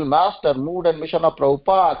spiritual master, mood and mission of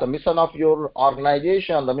Prabhupada, the mission of your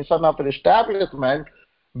organization, the mission of your establishment,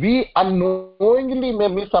 we unknowingly may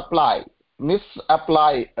misapply.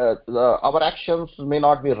 Our actions may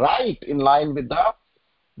not be right in line with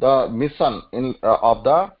the mission of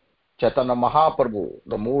the Chaitanya Mahaprabhu,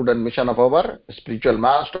 the mood and mission of our spiritual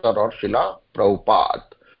master or Srila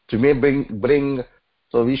Prabhupada. So we may bring,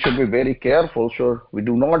 so we should be very careful. So we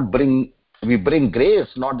bring grace,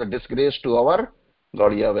 not the disgrace to our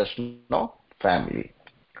Gaudiya Vaishnava family.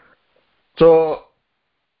 So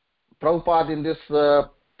Prabhupada in this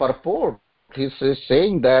purport, he is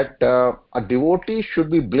saying that a devotee should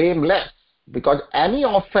be blameless, because any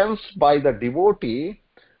offense by the devotee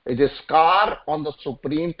is a scar on the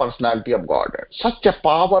Supreme Personality of Godhead. Such a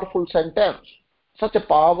powerful sentence.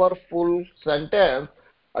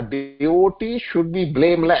 A devotee should be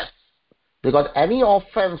blameless, because any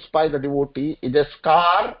offense by the devotee is a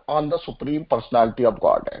scar on the Supreme Personality of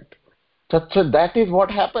Godhead. So that is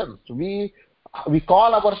what happens. We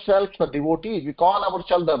call ourselves the devotees, we call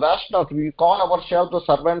ourselves the Vaishnavas, we call ourselves the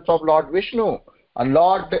servants of Lord Vishnu. And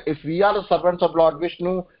Lord, if we are the servants of Lord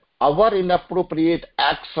Vishnu, our inappropriate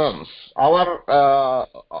actions, or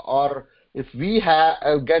if we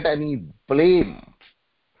get any blame,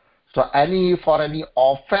 so for any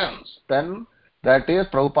offense, then that is,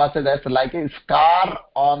 Prabhupada said, that's like a scar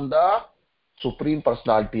on the Supreme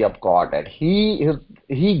Personality of Godhead. He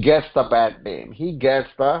gets the bad name.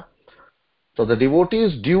 So the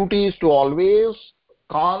devotee's duty is to always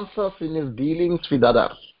conscious in his dealings with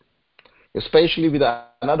others, especially with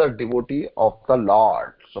another devotee of the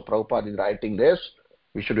Lord. So Prabhupada is writing this.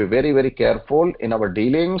 We should be very, very careful in our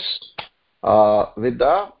dealings with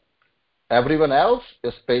everyone else,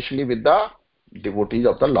 especially with the devotees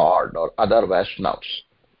of the Lord or other Vaishnavas.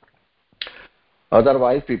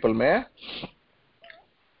 Otherwise,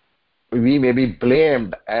 we may be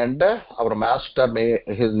blamed, and our master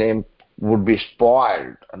his name would be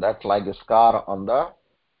spoiled, and that's like a scar on the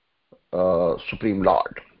Supreme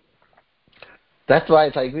Lord. That's why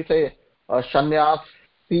it's like we say,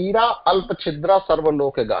 Sanyasira alpa chidra sarva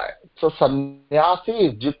loke gaye. So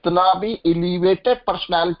sannyasi, jitna bhi elevated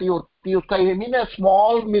personality hoti, uska even a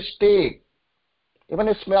small mistake,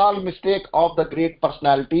 of the great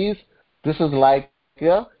personalities, this is like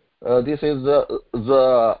this is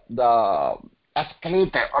the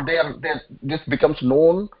escalator, or this becomes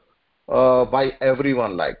known by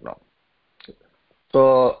everyone like now.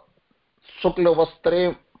 So Shukla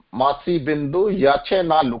Vastre Masi Bindu Yache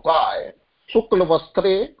Na Lukaye, Shukla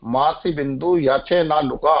Vastre Masi Bindu Yache Na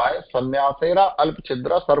Lukaye, Sanyasera Alp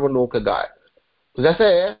Chidra Sarva Lok Gaye. तो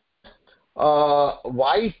जैसे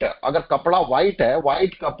white, अगर कपड़ा white है,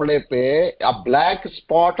 white कपड़े पे a black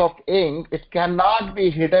spot of ink, it cannot be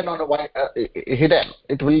hidden on a hidden.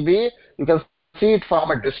 It will be, you can see it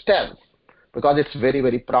from a distance because it's very,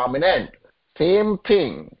 very prominent. Same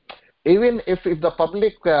thing. Even if the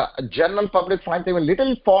public, general public finds even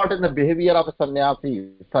little fault in the behavior of a sannyasi,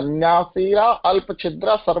 sannyasira alpa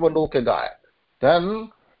chidra sarva loke gaye,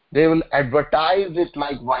 then they will advertise it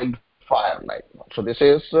like wildfire. So this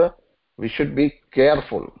is we should be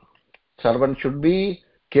careful. Servant should be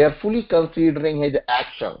carefully considering his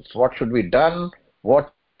actions. What should be done?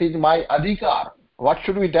 What is my adhikar? What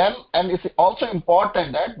should be done? And it's also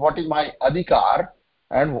important that what is my adhikar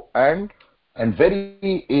and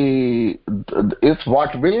very is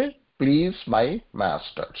what will please my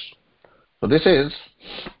masters. So this is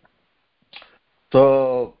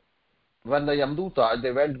so when the Yamdutas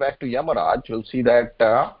they went back to Yamaraj, you'll see that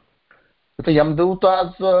the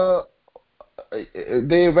Yamdutas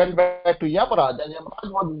they went back to Yamaraj, and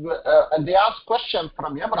Yamaraj was and they asked questions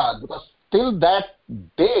from Yamaraj because till that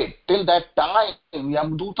date, till that time,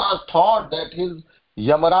 Yamdutas thought that his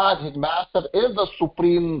Yamaraj, his master, is the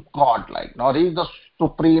supreme god, like, or he is the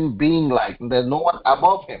supreme being, like, and there's no one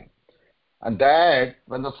above him. And that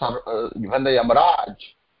when the Yamaraj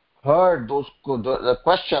heard the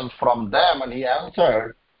questions from them and he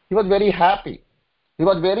answered, he was very happy. He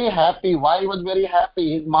was very happy. Why he was very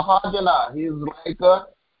happy? He's Mahajana. He is like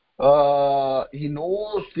he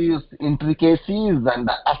knows these intricacies and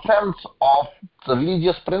the essence of the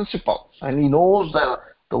religious principles, and he knows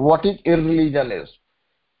what is irreligion is.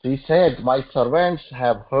 So he said, "My servants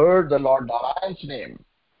have heard the Lord Narayan's name."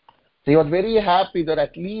 So he was very happy that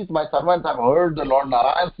at least my servants have heard the Lord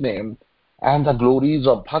Narayan's name and the glories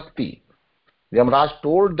of bhakti. Yamaraj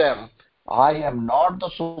told them, "I am not the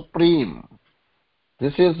supreme.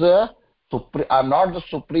 This is I'm not the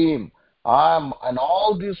supreme. And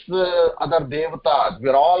all these other devatas,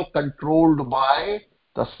 we're all controlled by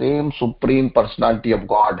the same supreme personality of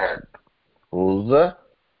Godhead. Who's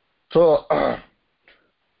so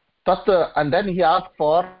and then he asked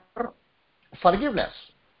for forgiveness.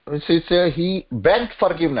 He begged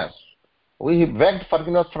forgiveness. He begged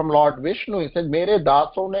forgiveness from Lord Vishnu. He said, "मेरे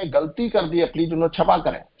दासों ने गलती कर दी है, please उन्हें क्षमा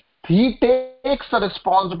करें." He takes the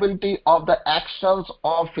responsibility of the actions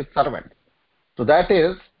of his servant. So that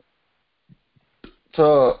is,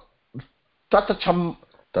 so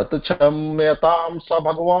तत्क्षम्यतां स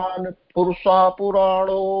भगवान् पुरुषा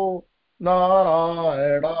पुराणो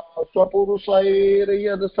नारायण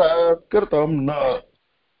स्वपुरुषैर्यद् सत्कृतं न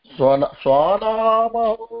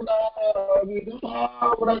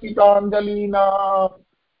स्वनामहुनाविदुषाव्रतिताञ्जलिना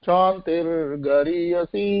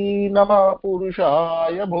शान्तिर्गरीयसी नमः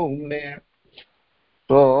पुरुषाय भुम्ने.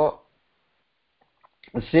 So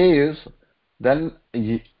it says then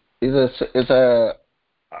is a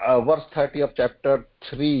verse 30 of chapter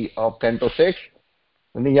 3 of Canto 6.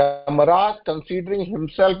 When Yamaraj, considering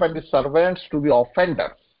himself and his servants to be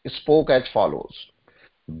offenders, spoke as follows,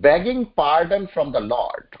 begging pardon from the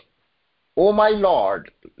Lord. "O my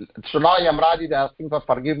Lord," so now Yamaraj is asking for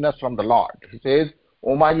forgiveness from the Lord. He says,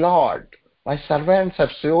 "O my Lord, my servants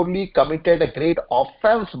have surely committed a great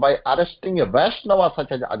offense by arresting a Vaishnava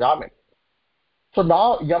such as Ajamil." So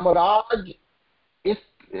now Yamaraj is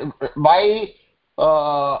by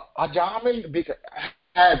Ajamil,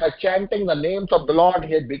 by chanting the names of the Lord,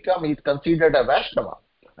 he is considered a Vaishnava.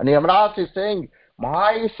 And Yamaraj is saying,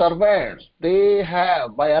 my servants, they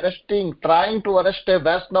have, by trying to arrest a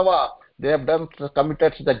Vaishnava, they have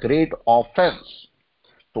committed such a great offense.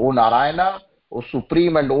 So, O Narayana, O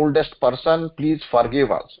supreme and oldest person, please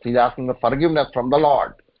forgive us. He is asking for forgiveness from the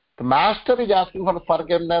Lord. The master is asking for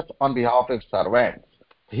forgiveness on behalf of his servants.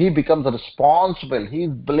 He becomes responsible. He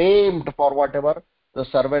is blamed for whatever the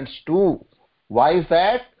servants do. Why is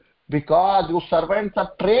that? Because your servants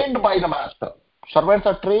are trained by the master. Servants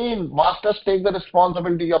are trained. Masters take the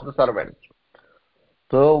responsibility of the servants.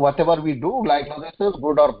 So whatever we do, like this is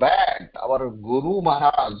good or bad, our Guru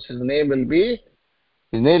Maharaj, his name will be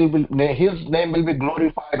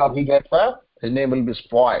glorified, or his name will be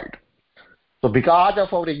spoiled. So because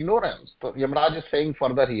of our ignorance, so Yamaraj is saying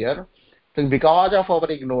further here, so because of our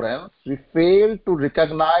ignorance, we fail to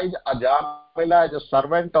recognize Ajamila as a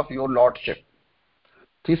servant of your lordship.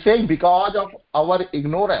 He's saying because of our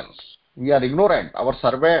ignorance, we are ignorant.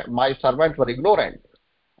 My servants were ignorant,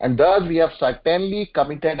 and thus we have certainly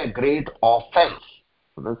committed a great offense.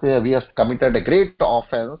 So we have committed a great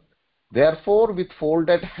offense. Therefore, with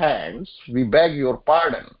folded hands, we beg your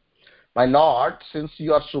pardon. My Lord, since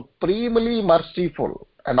you are supremely merciful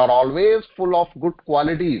and are always full of good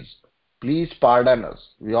qualities, please pardon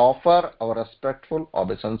us. We offer our respectful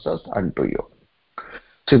obeisances unto you.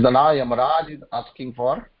 Siddhana Yamaraj is asking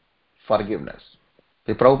for forgiveness.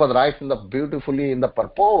 The Prabhupada writes beautifully in the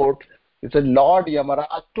purport, he said, Lord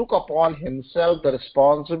Yamaraj took upon himself the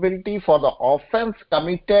responsibility for the offense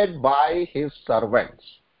committed by his servants.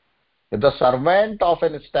 If the servant of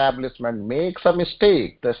an establishment makes a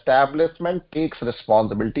mistake, the establishment takes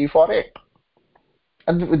responsibility for it.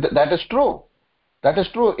 And that is true. That is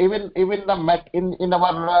true. Even in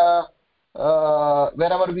our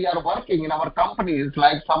wherever we are working in our companies,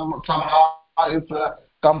 like somehow if a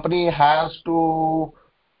company has to,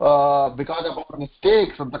 because of our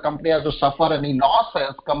mistakes, if the company has to suffer any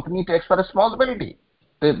losses, company takes the responsibility.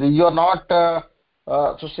 You are not,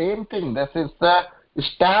 so same thing. This is the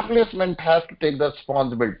establishment has to take the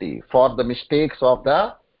responsibility for the mistakes of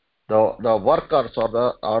the workers or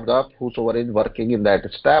the whosoever is working in that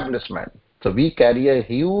establishment. So we carry a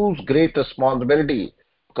huge, great responsibility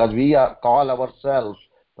because we are call ourselves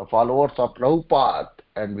the followers of Prabhupada,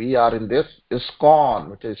 and we are in this ISKCON,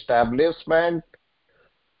 which is establishment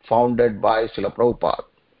founded by Srila Prabhupada.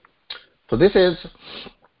 So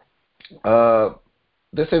uh,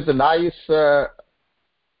 this is a nice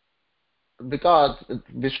because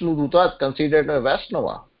Vishnu Duta is considered a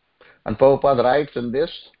Vaishnava, and Prabhupada writes in this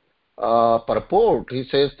purport. He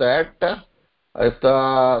says that if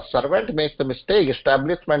the servant makes a mistake,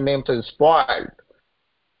 establishment names is spoiled.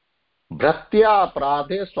 Bhratya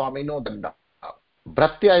apradhe swamino danda.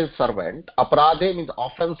 Bhratya is servant. Apradhe means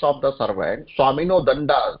offense of the servant. Swamino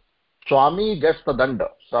danda. Swami gets the danda.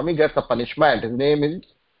 Swami gets the punishment. His name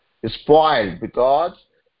is spoiled because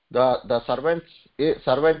the servant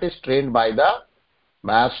is trained by the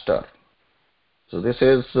master. So this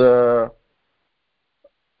is a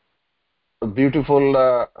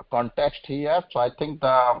beautiful context here. So I think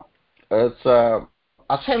the its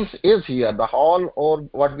essence is here. The whole or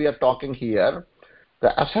what we are talking here.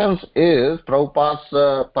 The essence is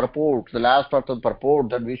Prabhupada's purport, the last part of the purport,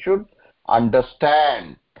 that we should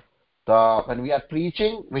understand when we are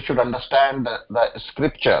preaching, we should understand the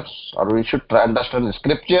scriptures, or we should understand the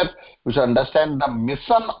scripture. We should understand the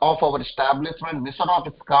mission of our establishment, mission of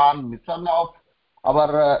ISKCON, mission of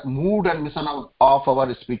our mood, and mission of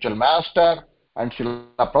our spiritual master and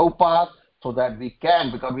Srila Prabhupada, so that we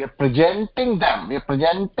can, because we are presenting them, we are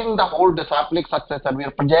presenting the whole disciplic success, and we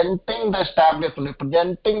are presenting the establishment, we are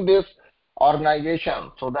presenting this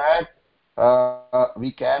organization, so that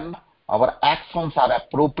we can, our actions are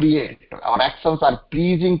appropriate, our actions are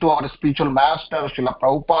pleasing to our spiritual master, Srila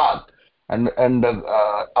Prabhupada, and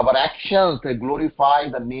our actions, they glorify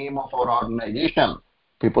the name of our organization.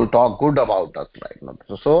 People talk good about us right now.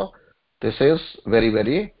 So this is very,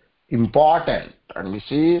 very important. And we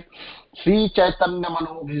see Sri Chaitanya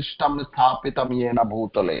Manobhishtam Sthapitam Yena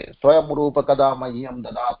Bhutale Swayam Rupa Kada Mahyam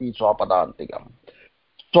Dadati Swapadantikam.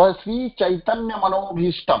 So Sri Chaitanya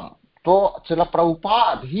Manobhishtam. So Srila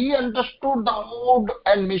Prabhupada, he understood the mood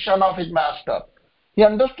and mission of his master. He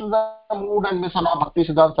understood the mood and mission of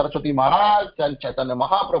Bhaktisiddhanta Saraswati Maharaj and Chaitanya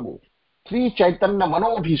Mahaprabhu. Sri Chaitanya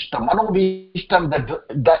Manobhishtam. Manobhishtam,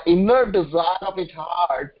 the inner desire of his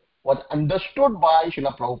heart was understood by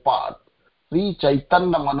Srila Prabhupada. Sri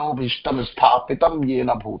Chaitanya Manobhishtam Sthapitam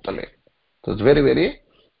Yena Bhutale. So it's very, very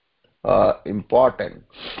important.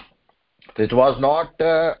 It was not,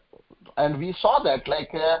 and we saw that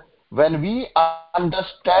when we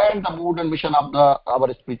understand the mood and mission of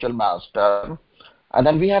our spiritual master, and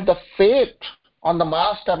then we have the faith on the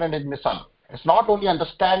master and his mission. It's not only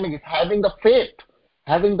understanding; it's having the faith,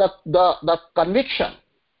 having the conviction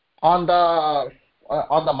on the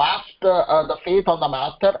master, the faith on the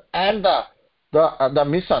master, and the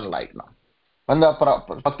mission. Like now, when the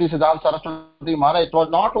Bhaktisiddhanta Saraswati Maharaj, it was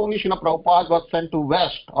not only Srila Prabhupada was sent to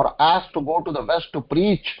West or asked to go to the West to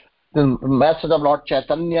preach the message of Lord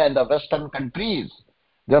Chaitanya in the Western countries.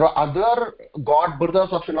 There were other God brothers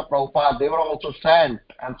of Srila Prabhupada. They were also sent,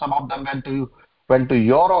 and some of them went to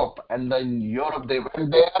Europe, and in Europe they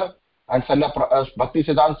went there. And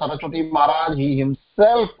Bhaktisiddhanta Saraswati Maharaj, he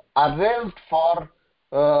himself arranged for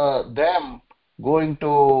them going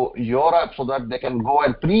to Europe so that they can go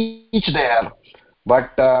and preach there.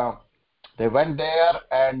 But they went there,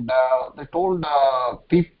 and they told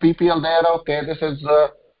people there, okay, this is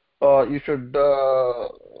you should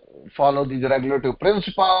follow these regulative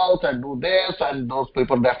principles and do this, and those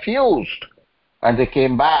people refused, and they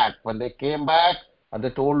came back. When they came back, and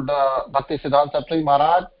they told Bhaktisiddhanta Saraswati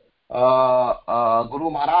Maharaj, Guru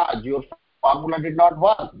Maharaj, your formula did not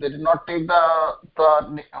work. They did not take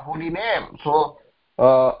the holy name. So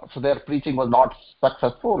their preaching was not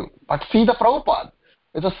successful. But see the Prabhupada.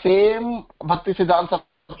 It's the same Bhaktisiddhanta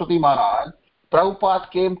Saraswati Maharaj.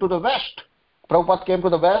 Prabhupada came to the West. Prabhupada came to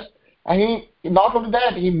the West, and he not only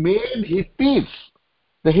that, he made hippies.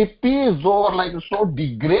 The hippies were like so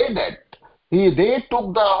degraded. They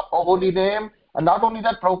took the holy name, and not only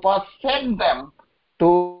that, Prabhupada sent them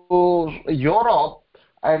to Europe,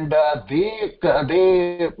 and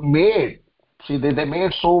they made. See, they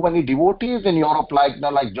made so many devotees in Europe, like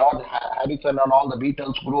George Harrison and all the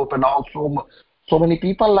Beatles group, and also so many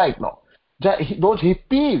people like no. Those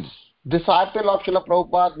hippies, disciple of Srila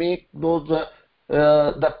Prabhupada make those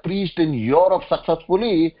the priest in Europe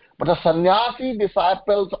successfully, but the sannyasi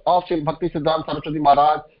disciples of Srila Bhakti Siddhanta Saraswati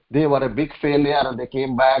Maharaj, they were a big failure, and they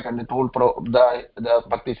came back and they told the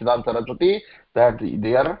Bhakti Siddhanta Saraswati that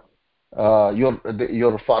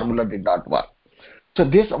your formula did not work. So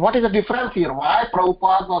this, what is the difference here? Why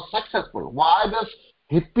Prabhupada was successful? Why this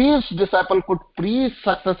hippies disciple could preach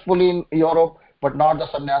successfully in Europe, but not the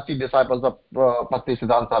sannyasi disciples of Bhakti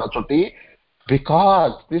Siddhanta Saraswati?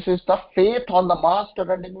 Because this is the faith on the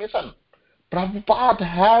master and in mission. Prabhupada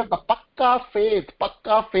had the pakka faith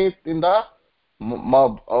in the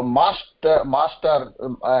master,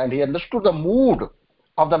 and he understood the mood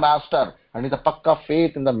of the master, and he had a pakka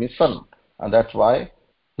faith in the mission, and that's why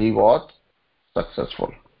he was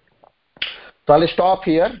successful. So I'll stop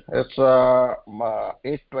here. It's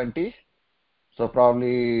 8:20. So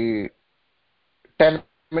probably 10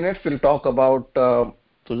 minutes we'll talk about to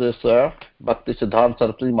this Bhakti Siddhanta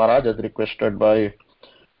Saraswati Maharaj as requested by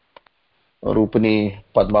Rupini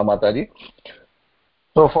Padma Mataji.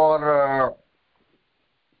 So for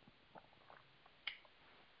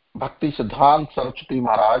Bhakti Siddhanta Saraswati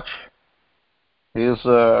Maharaj is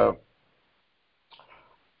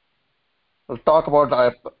we'll talk about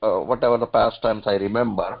whatever the pastimes I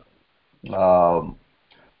remember. Um,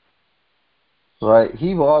 So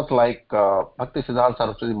he was like Bhakti Siddhanta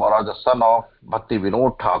Saraswati Maharaj, the son of Bhakti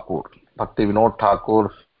Vinod Thakur. Bhakti Vinod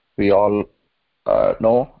Thakur, we all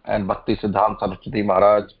know, and Bhakti Siddhanta Saraswati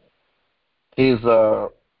Maharaj, he is a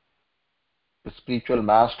spiritual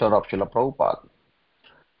master of Srila Prabhupada.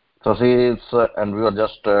 So he is, and we were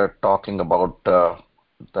just talking about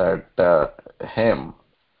him.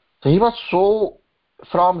 So he was so,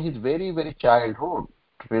 from his very, very childhood,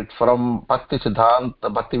 from Bhakti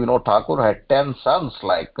Siddhanta, Bhakti Vinod Thakur had 10 sons,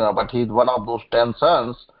 but he's one of those 10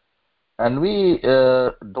 sons. And we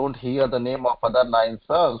don't hear the name of other 9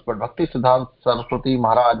 sons, but Bhakti Siddhanta Saraswati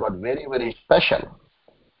Maharaj was very, very special.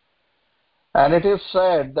 And it is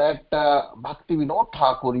said that Bhakti Vinod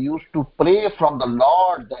Thakur used to pray from the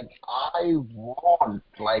Lord that I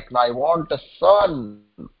want a son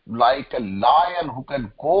like a lion who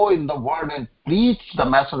can go in the world and preach the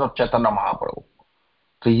message of Chaitanya Mahaprabhu.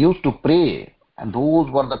 So he used to pray, and those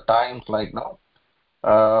were the times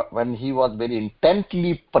when he was very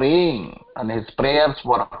intently praying, and his prayers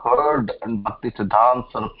were heard, and Bhakti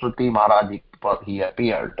Siddhanta Saraswati Maharaj, he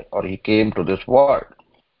appeared, or he came to this world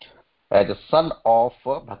as a son of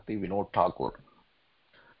Bhakti Vinod Thakur.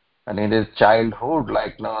 And in his childhood,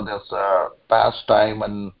 there's a pastime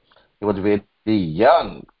when he was very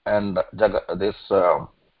young, and this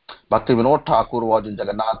Bhakti Vinod Thakur was in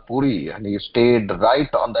Jagannath Puri, and he stayed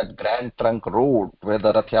right on that Grand Trunk Road where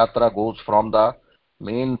the Rath Yatra goes from the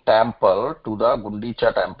main temple to the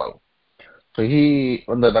Gundicha temple. So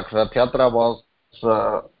when the Rath Yatra was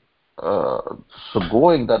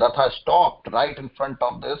going, the Ratha stopped right in front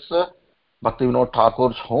of this Bhakti Vinod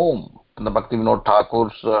Thakur's home. And the Bhakti Vinod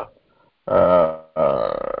Thakur's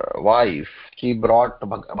wife, she brought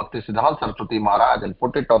Bhakti Siddhanta Saraswati Maharaj and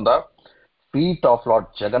put it on the feet of Lord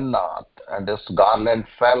Jagannath, and this garland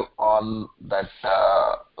fell on that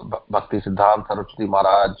Bhakti Siddhanta Saraswati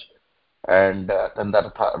Maharaj, and then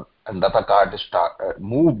the Ratha cart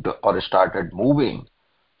moved or started moving.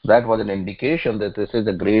 That was an indication that this is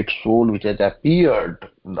a great soul which has appeared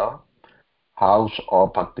in the house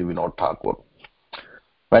of Bhakti Vinod Thakur.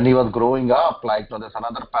 When he was growing up, there's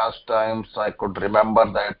another pastimes I could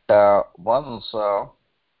remember that once,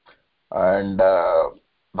 and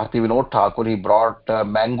Bhakti Vinod Thakur, he brought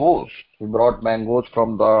mangoes. He brought mangoes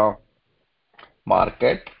from the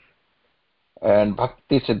market, and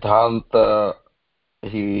Bhakti Siddhanta,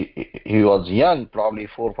 he was young, probably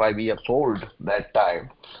 4 or 5 years old that time,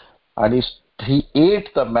 and he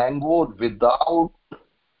ate the mangoes without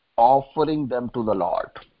offering them to the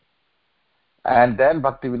Lord. And then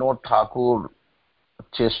Bhakti Vinod Thakur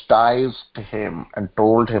chastised him and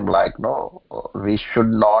told him no, we should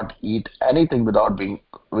not eat anything without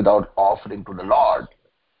offering to the Lord.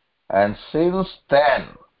 And since then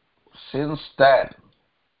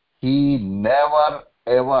he never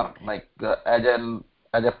ever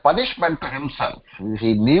as a punishment to himself,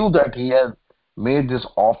 he knew that he had made this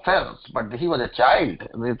offense, but he was a child.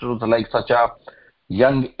 It was like such a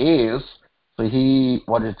young age. So he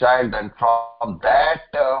was a child, and from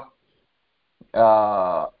that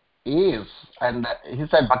age, and he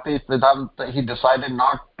said Bhakti Siddhanta, he decided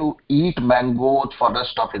not to eat mangoes for the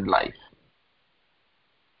rest of his life.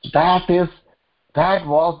 That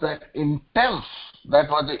was the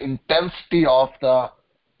intensity of the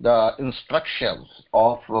the instructions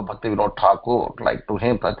of Bhaktivinoda Thakur, like to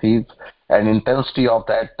him, that he's an intensity of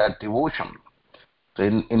that devotion. So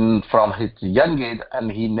in from his young age,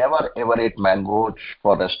 and he never ever ate mangoes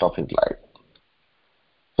for rest of his life.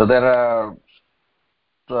 So there are,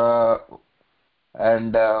 uh,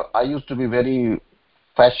 and I used to be very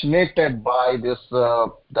fascinated by this,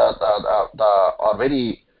 or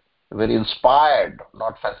very inspired,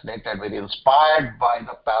 not fascinated, very inspired by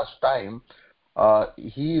the pastime.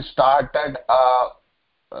 He started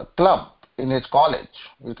a club in his college.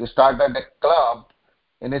 He started a club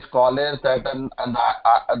in his college that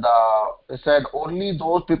he said only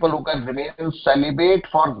those people who can remain celibate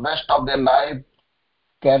for rest of their life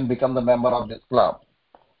can become the member of this club.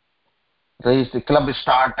 So the club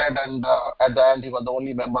started, and at the end, he was the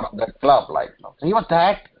only member of that club. Like, you know. So he was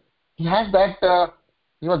that, he has that,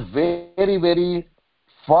 he was very, very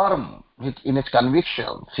firm in his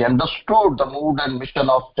convictions. He understood the mood and mission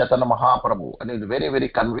of Chaitanya Mahaprabhu, and he was very, very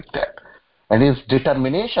convicted. And his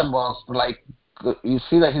determination was like, you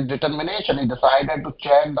see that his determination, he decided to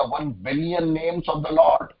chant the 1 billion names of the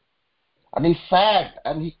Lord. And he sat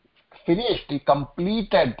and he finished, he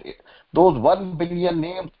completed those 1 billion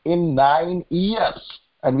names in 9 years.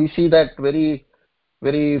 And we see that very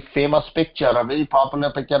famous picture, a very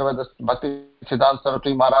popular picture where the Bhakti Siddhanta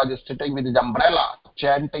Saraswati Maharaj is sitting with his umbrella,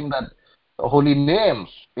 chanting the holy names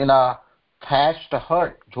in a thatched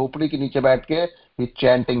hut, झोपड़ी के नीचे बैठ के, he's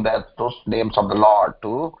chanting those names of the Lord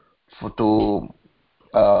to fulfill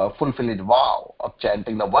his vow of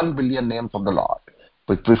chanting the 1 billion names of the Lord.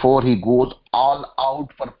 But before he goes all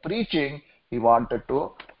out for preaching, he wanted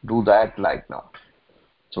to do that like now.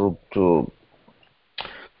 So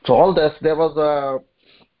all this, there was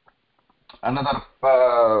another.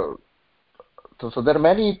 So there are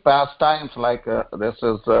many pastimes like this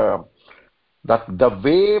is the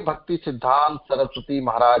way Bhakti Siddhanta Saraswati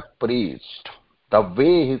Maharaj preached. The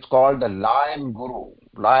way he's called the Lion Guru,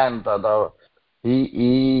 Lion.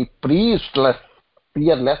 He preached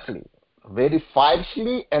fearlessly, very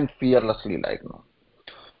fiercely and fearlessly, like now.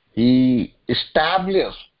 He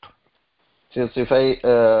established. Since if I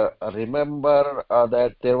remember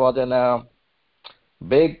that there was a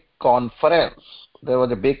big conference. There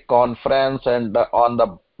was a big conference and on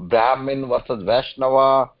the Brahmin versus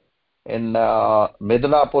Vaishnava in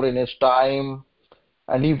Midnapur in his time,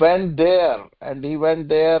 and he went there and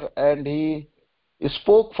he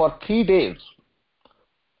spoke for 3 days.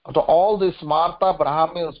 So all the Smarta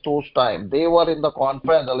Brahmins those time, they were in the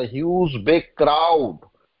conference, a huge big crowd,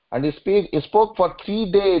 and he spoke for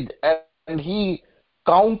 3 days, and he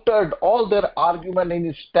countered all their argument and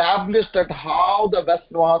established that how the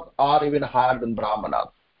Vaishnavas are even higher than Brahmanas.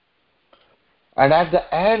 And at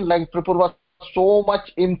the end, like Tripur was so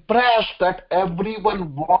much impressed that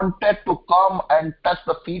everyone wanted to come and touch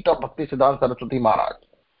the feet of Bhakti Siddhanta Saraswati Maharaj.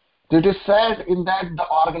 It is said in that the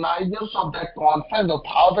organizers of that conference, the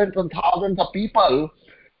thousands and thousands of people,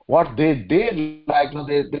 what they did, like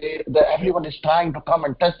everyone is trying to come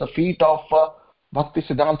and touch the feet of Bhakti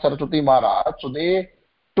Siddhanta Saraswati Maharaj. So they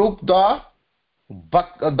took the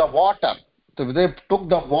water. So they took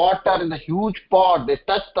the water in the huge pot. They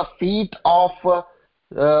touched the feet of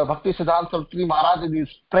Bhakti Siddhanta Saraswati Maharaj, and he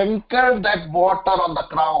sprinkled that water on the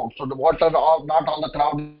crowd. So the water not on the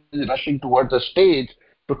crowd is rushing towards the stage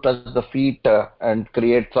to touch the feet and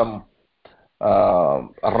create some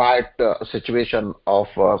riot situation of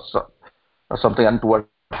something untoward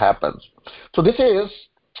happens. So this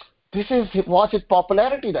was his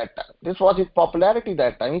popularity that time. This was his popularity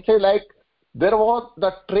that time. He said like there was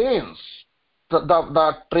the trains,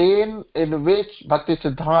 the train in which Bhakti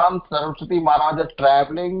Siddhanta Saraswati Maharaj is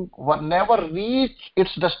traveling were never reached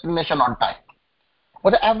its destination on time.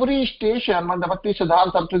 But every station when the Bhakti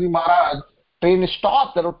Siddhanta Saraswati Maharaj train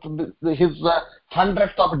stops, his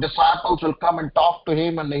hundreds of disciples will come and talk to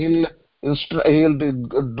him, and he'll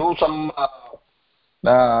do some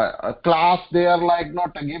class there, like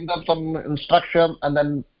not to give them some instruction, and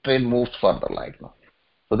then train moves further, like no.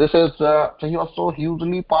 So this is so he was so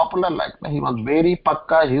hugely popular, like he was very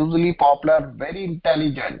pakka, hugely popular, very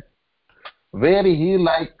intelligent, very he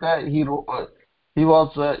wrote. He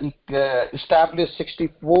was established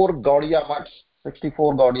 64 Gaudiya Maths,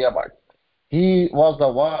 64 Gaudiya Maths. He was the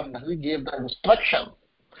one who gave the instruction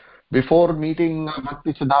before meeting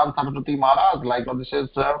Bhakti Siddhanta Saraswati Maharaj. Like this is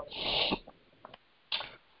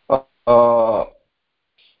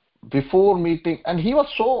before meeting, and he was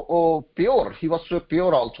so pure. He was so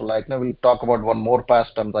pure also. Like now we'll talk about one more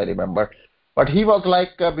pastime I remember, but he was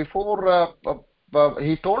like before.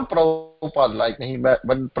 He told Prabhupada, like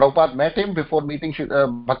when Prabhupada met him before meeting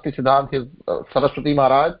Bhakti Siddhanta, his Saraswati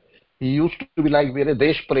Maharaj, he used to be like very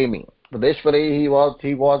Desh Premi. The Desh Premi, he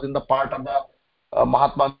was in the part of the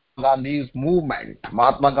Mahatma Gandhi's movement, and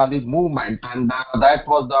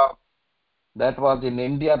that was in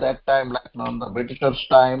India that time, like on the Britishers'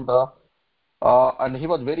 time. And he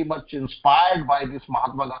was very much inspired by this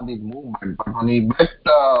Mahatma Gandhi movement. But when he met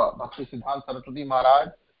Bhakti Siddhanta Saraswati Maharaj,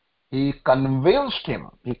 he convinced him.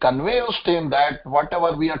 He convinced him that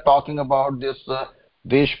whatever we are talking about, this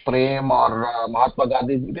Desh Prem or Mahatma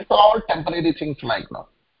Gandhi, these are all temporary things like now.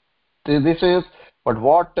 This is, but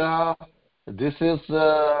what this is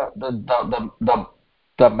the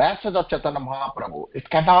message of Chaitanya Mahaprabhu. It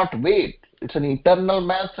cannot wait. It's an eternal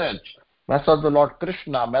message. Message of the Lord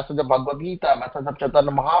Krishna, message of Bhagavad Gita, message of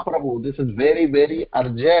Chaitanya Mahaprabhu. This is very, very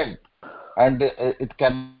urgent, and it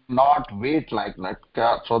cannot wait like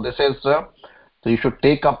that. So this is so you should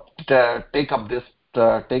take this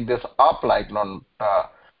up like the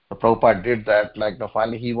Prabhupada did that. Like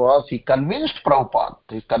finally he convinced Prabhupada.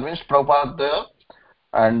 He convinced Prabhupada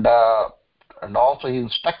and and also he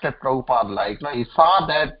instructed Prabhupada. Like he saw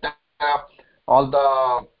that all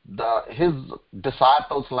the his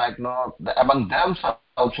disciples among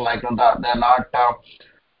themselves they're not.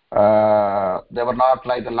 There were not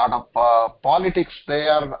like a lot of politics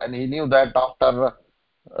there, and he knew that after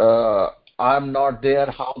uh, I'm not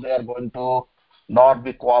there, how they are going to not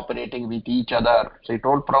be cooperating with each other. So he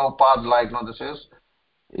told Prabhupada, like, no, this is,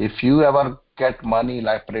 if you ever get money,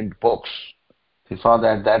 like print books, he saw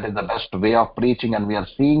that that is the best way of preaching, and we are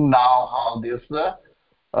seeing now how this,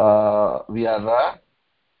 we are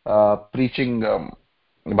preaching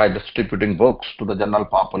by distributing books to the general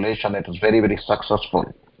population. It is very, very successful.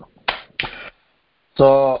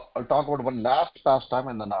 So I'll talk about one last pastime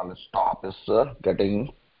and then I'll stop. It's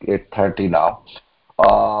getting 8:30 now.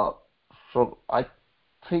 Uh, so I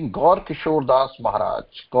think Gaur Kishore Das Maharaj,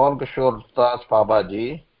 Gaur Kishore Das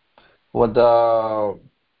Babaji, who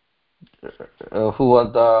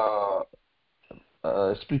was the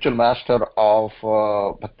spiritual master of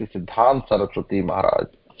Bhakti Siddhanta Saraswati Maharaj.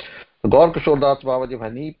 So Gaur Kishore Das Babaji,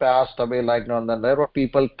 when he passed away, like there were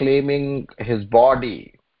people claiming his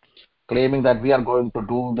body, claiming that we are going to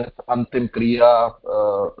do this Antim Kriya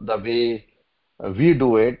the way we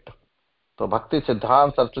do it. So Bhakti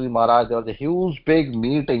Siddhanta Saraswati Maharaj, there was a huge big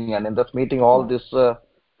meeting, and in this meeting all this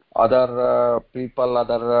other people,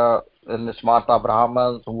 in Smarta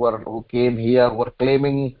Brahmins who came here were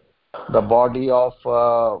claiming the body of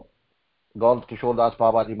Gaur Kishore Das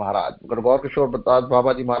Babaji Maharaj. Because Gaur Kishore Das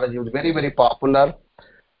Babaji Maharaj, he was very, very popular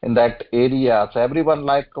in that area. So everyone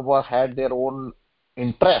had their own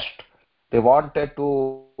interest. They wanted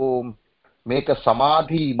to make a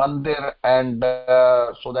samadhi mandir, and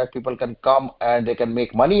so that people can come and they can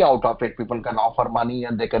make money out of it. People can offer money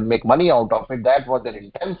and they can make money out of it. That was their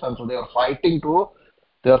intention. So they were fighting to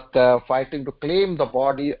claim the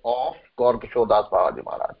body of Gaur Kishore Das Babaji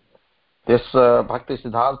Maharaj. This Bhakti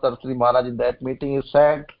Siddhanta Saraswati Maharaj in that meeting, he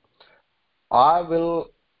said, I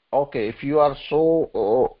will, okay, if you are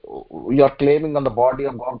you are claiming on the body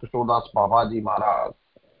of Gaur Kishore Das Babaji Maharaj,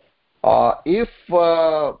 if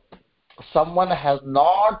someone has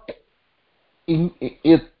not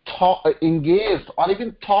engaged or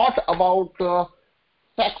even thought about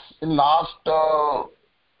sex in last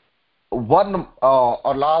one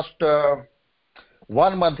or last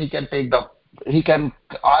 1 month,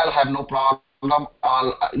 I'll have no problem.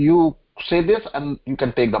 You say this and you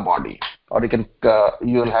can take the body, or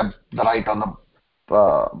you'll have the right on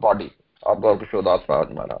the body of Gaur Kishore Das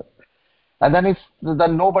Maharaj. And then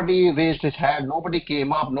nobody raised his hand, nobody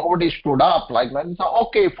came up, nobody stood up. Like when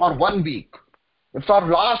okay, for 1 week. If for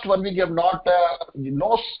last 1 week you have not you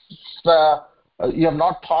have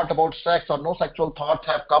not thought about sex, or no sexual thoughts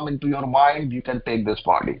have come into your mind, you can take this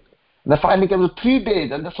body. And then finally came to 3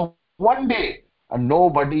 days, and just 1 day, and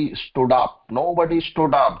nobody stood up. Nobody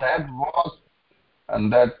stood up.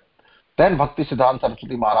 And that then Bhakti Siddhanta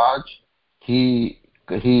Saraswati Maharaj, he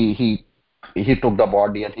he he he took the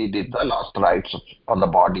body and he did the last rites on the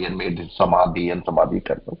body and made his samadhi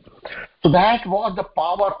temple. So that was the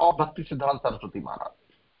power of Bhakti Siddhanta Saraswati Maharaj.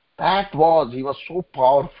 He was so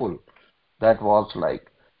powerful. That was like,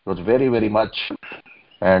 it was very, very much.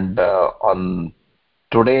 And on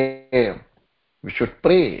today, we should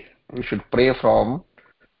pray. We should pray from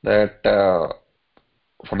that,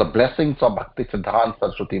 for the blessings of Bhakti Siddhanta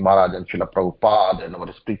Saraswati Maharaj and Srila Prabhupada and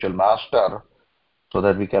our spiritual master, so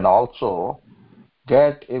that we can also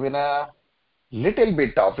get even a little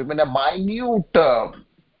bit of, even a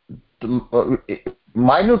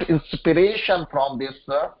minute inspiration from this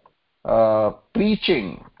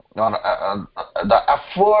preaching, or the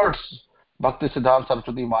efforts Bhakti Siddhanta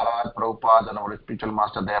Saraswati Maharaj, Prabhupada, and our spiritual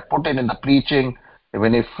master, they have put in the preaching.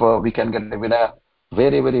 Even if we can get even a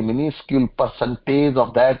very, very minuscule percentage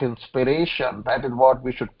of that inspiration, that is what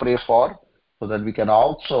we should pray for, so that we can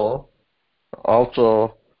also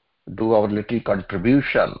do our little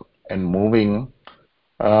contribution in moving,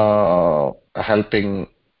 helping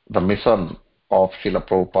the mission of Srila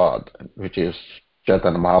Prabhupada, which is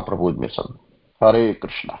Chaitanya Mahaprabhu's mission. Hare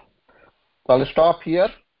Krishna. So I'll stop here.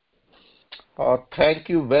 Thank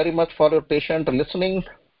you very much for your patient listening.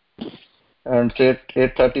 And it's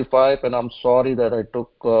 8:35, and I'm sorry that I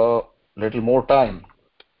took a little more time.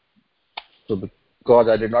 So because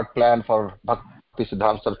I did not plan for Bhakti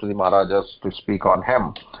Siddhanta Saraswati Maharaj to speak on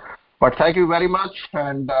him. But thank you very much.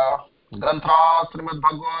 And Granthra Srimad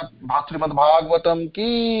Bhagavatam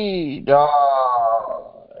ki jai.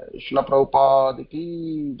 Srila Prabhupada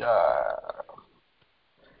ki jai.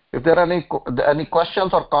 If there are any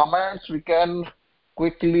questions or comments, we can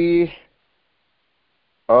quickly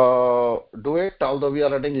do it, although we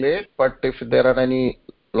are running late. But if there are any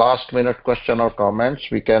last minute question or comments,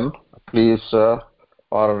 we can please,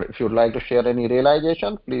 or if you'd like to share any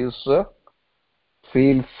realization, please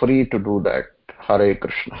feel free to do that. Hare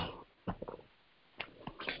Krishna.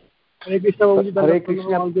 Hare Krishna, Hare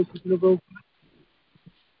Krishna.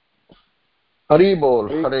 Hari Bol.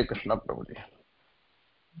 Hare Krishna, Prabhuji.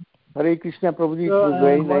 Hare Krishna, Prabhuji. It was a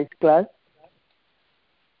very nice class.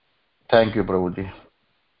 Thank you, Prabhuji.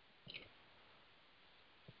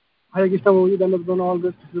 Hare Krishna, Prabhuji. Then all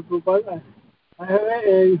this to Prabhupada. I have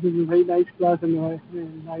a very nice class and a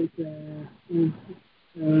nice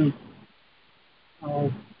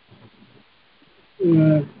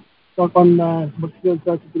talk on Bhakti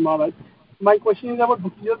Saraswati Maharaj. My question is about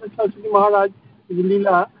Bhakti Saraswati Maharaj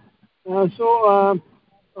Leela. We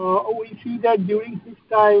see that during his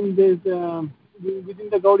time, there's within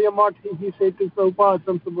the Gaudiya Math, he said to Prabhupada,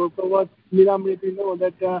 from Prabhupada Leelamrita,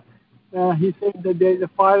 that he said that there is a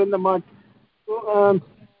fire in the mud. So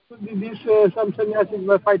some sannyasis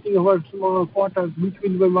were fighting over small quarters, which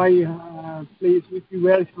will be my place, which we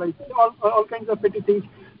were like all kinds of petty things.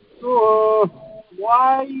 So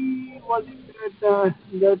why was it that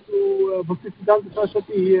Bhakti Siddhanta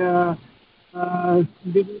Saraswati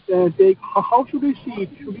didn't take? How should we see it?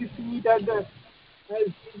 Should we see that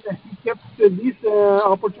he kept this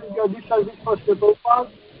opportunity or this service for Prabhupada,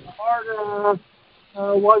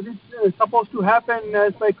 or was it supposed to happen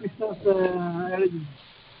as by Krishna's arrangement?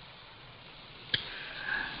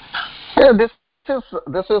 Yeah, this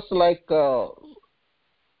is like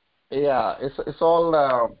it's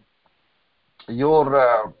all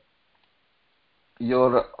your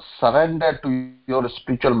surrender to your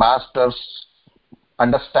spiritual master's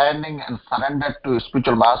understanding and surrender to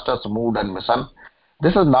spiritual master's mood and mission.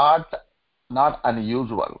 This is not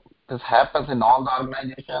unusual. This happens in all the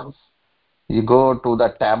organizations. You go to the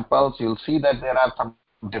temples, you'll see that there are some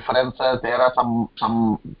differences. There are some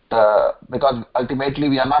because ultimately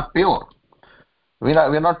we are not pure. We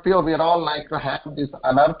are not pure. We are all like to have these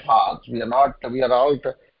anarthas. We are all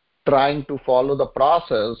trying to follow the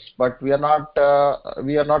process, but we are not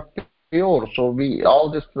pure. So all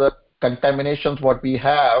this contaminations what we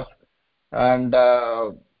have, and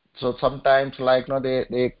so sometimes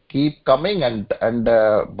they keep coming and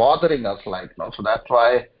bothering us so that's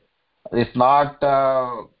why it's not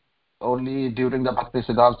only during the Bhakti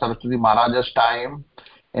Siddhanta Saraswati Maharaj's time.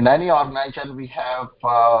 In any organization we have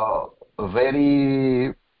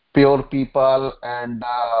very pure people and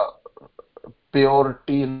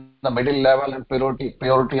purity in the middle level and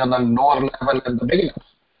purity on the lower level and the beginners.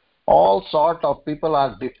 All sort of people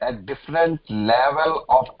are at different level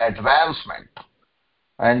of advancement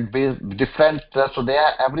and different. So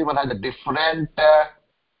everyone has a different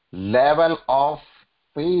level of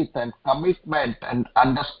faith and commitment and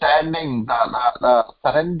understanding the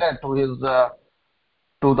surrender to his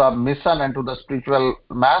to the mission and to the spiritual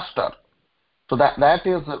master. So that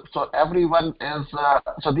is so everyone is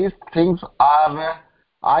so these things are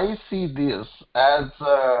I see this as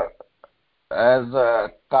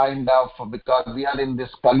a kind of, because we are in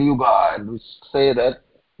this Kali Yuga and we say that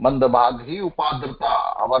mandabhaghi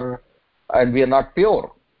upadrita, and we are not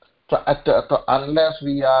pure. So unless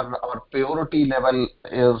our purity level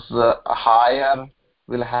is higher,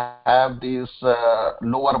 we'll have these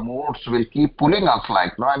lower modes will keep pulling us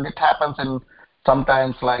and it happens in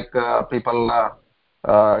sometimes people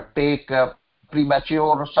take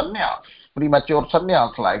premature sannyas when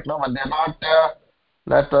they're not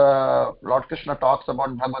that Lord Krishna talks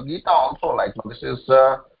about Bhagavad Gita also this is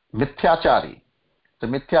mithyachari. So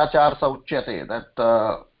mithyachar sauchyate, that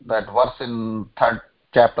verse in 3rd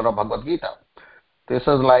chapter of Bhagavad Gita. This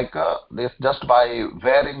is like this. Just by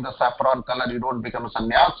wearing the saffron color, you don't become a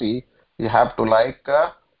sannyasi. You have to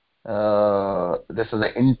this is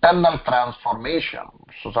an internal transformation.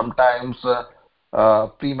 So sometimes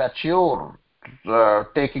premature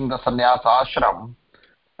taking the sannyasa ashram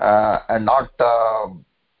and not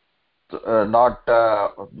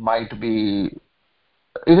might be.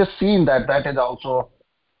 It is seen that that is also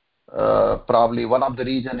probably one of the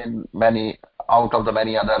reason in many out of the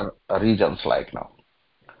many other regions like now.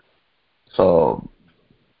 So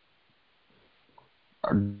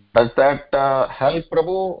does that help,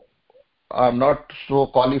 Prabhu? I'm not so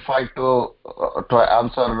qualified to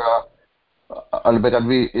answer because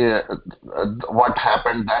what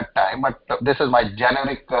happened that time, but this is my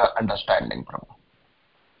generic understanding, Prabhu.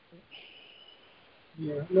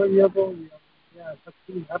 Yeah, no, yeah, yeah,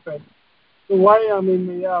 something happened. So why? I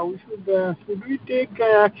mean, yeah, we should we take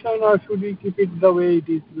action or should we keep it the way it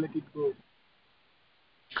is? Let it go.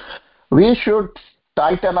 We should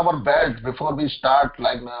tighten our belt before we start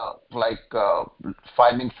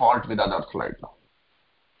finding fault with others like now.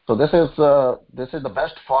 So this is the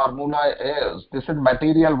best formula is this is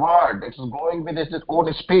material world. It's going with its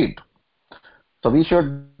own speed. So we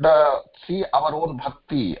should see our own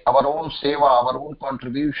bhakti, our own seva, our own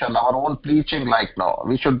contribution, our own preaching like now.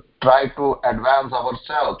 We should try to advance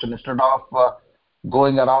ourselves instead of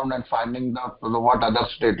going around and finding what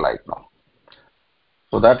others did like now.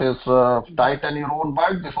 So that is tighten your own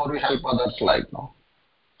belt before we help others like now.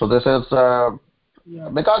 So this is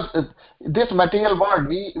because this material world,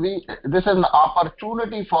 this is an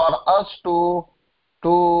opportunity for us to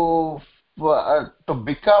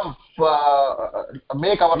become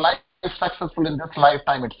make our life successful in this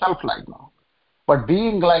lifetime itself like now. But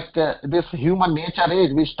being like this human nature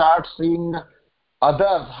is, we start seeing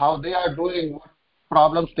others how they are doing, what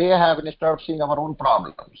problems they have instead of seeing our own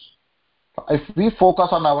problems. If we focus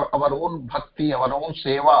on our own bhakti, our own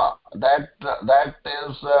seva, that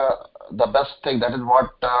is the best thing. That is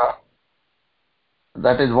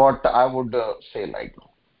what I would say like.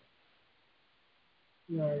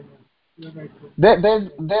 Yeah, you're right.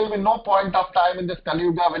 There'll be no point of time in this Kali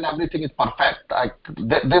Yuga when everything is perfect.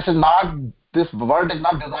 This world is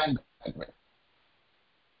not designed that way.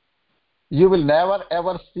 You will never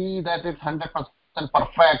ever see that it's 100%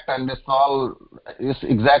 perfect and it's all is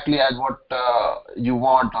exactly as what you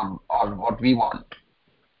want or what we want.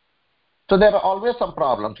 So there are always some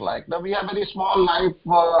problems like that. We have very small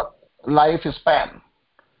life span.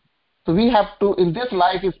 So we have to in this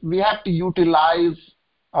life we have to utilize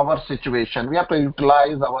our situation. We have to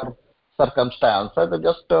utilize our circumstance and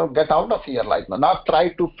just get out of here like that. Not try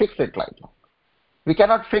to fix it like that. We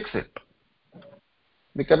cannot fix it.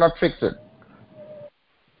 We cannot fix it.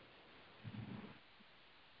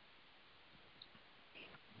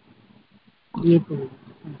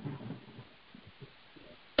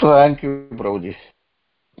 Thank you, Prabhuji.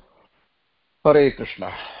 Hare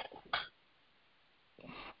Krishna.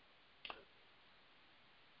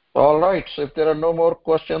 All right. So if there are no more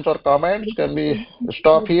questions or comments, can we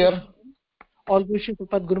stop here? All Guru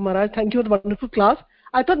Prabhupada Guru Maharaj. Thank you for the wonderful class.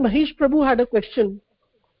 I thought Mahesh Prabhu had a question.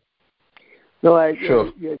 No,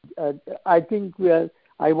 Sure. I think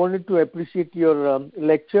I wanted to appreciate your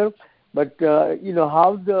lecture, but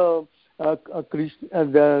how the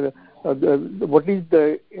Krishna, what is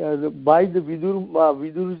by the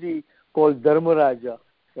Vidurji called Dharmaraja.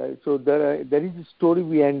 So there is a story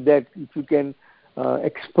behind that. If you can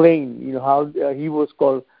explain, how he was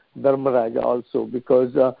called Dharmaraja also,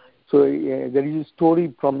 because there is a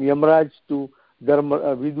story from Yamaraj to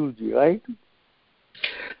Vidurji, right?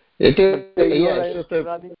 It is.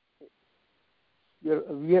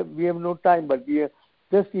 We have no time, but we are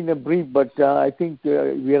just in a brief. But I think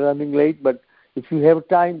we are running late. But if you have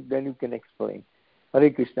time, then you can explain.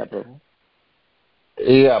 Hare Krishna, Prabhu.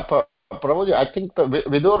 Yeah, Prabhuji, I think the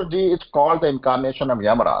Vidurji is called the incarnation of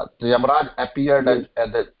Yamaraj. Yamaraj appeared as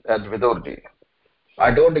Vidurji.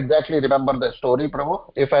 I don't exactly remember the story,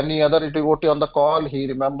 Prabhu. If any other devotee on the call he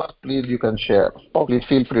remembers, please you can share. Okay. Please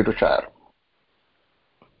feel free to share.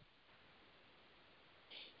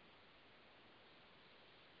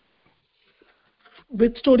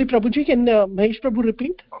 Which story, Prabhuji? Can Mahesh Prabhu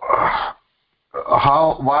repeat?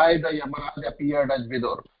 Why the Yamaraj appeared as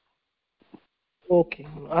Vidur? Okay,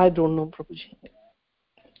 I don't know, Prabhuji.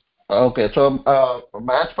 Okay, so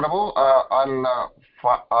Mahesh Prabhu,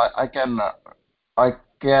 I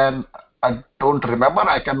don't remember.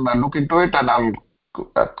 I can look into it and I'll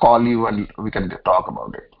call you and we can talk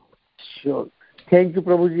about it. Sure. Thank you,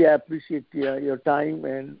 Prabhuji. I appreciate your time,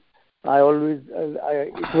 and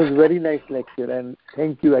it was a very nice lecture, and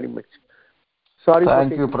thank you very much. Sorry.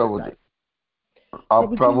 Thank you, Prabhuji.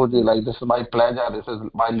 Prabhuji, like this is my pleasure. This is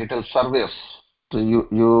my little service. So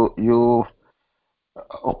you're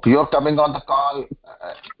coming on the call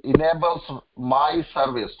enables my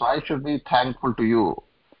service. So I should be thankful to you.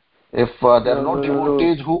 If there are no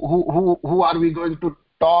devotees, who are we going to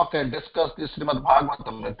talk and discuss this Srimad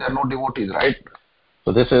Bhagavatam? If there are no devotees, right?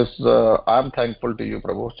 So this is, I'm thankful to you,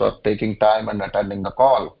 Prabhu, for taking time and attending the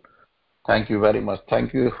call. Thank you very much.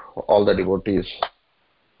 Thank you, all the devotees.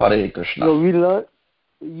 Hare Krishna. No, we learn.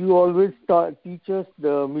 You always teach us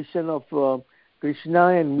the mission of Krishna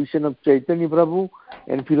and mission of Chaitanya Prabhu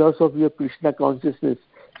and philosophy of Krishna consciousness.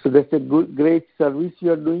 So that's a great service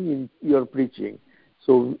you are doing in your preaching.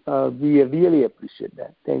 So we really appreciate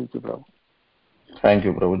that. Thank you, Prabhu. Thank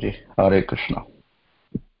you, Prabhuji. Hare Krishna.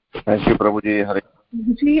 Thank you, Prabhuji. Hare.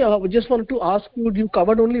 Prabhuji, we just wanted to ask you, you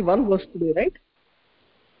covered only one verse today, right?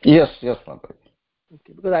 Yes, Prabhuji.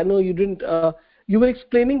 Okay, because I know you didn't. You were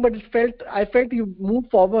explaining, but I felt you moved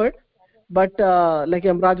forward. But like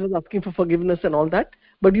Yamraj was asking for forgiveness and all that,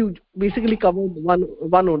 but you basically covered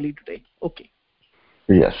one only today. Okay.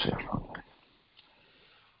 Yes.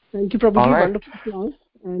 Thank you, Prabhuji. All right. Wonderful class.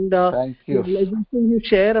 And thank you. You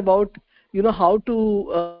share about how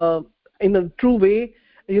to in a true way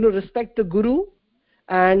respect the Guru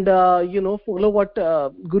and follow what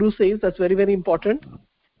Guru says. That's very, very important.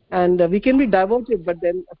 And we can be diverted, but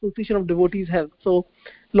then association of devotees help. So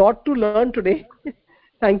lot to learn today.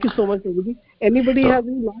 Thank you so much, Prabhuji. Anybody has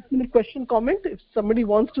any last minute question, comment? If somebody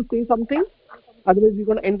wants to say something, otherwise we're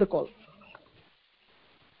going to end the call.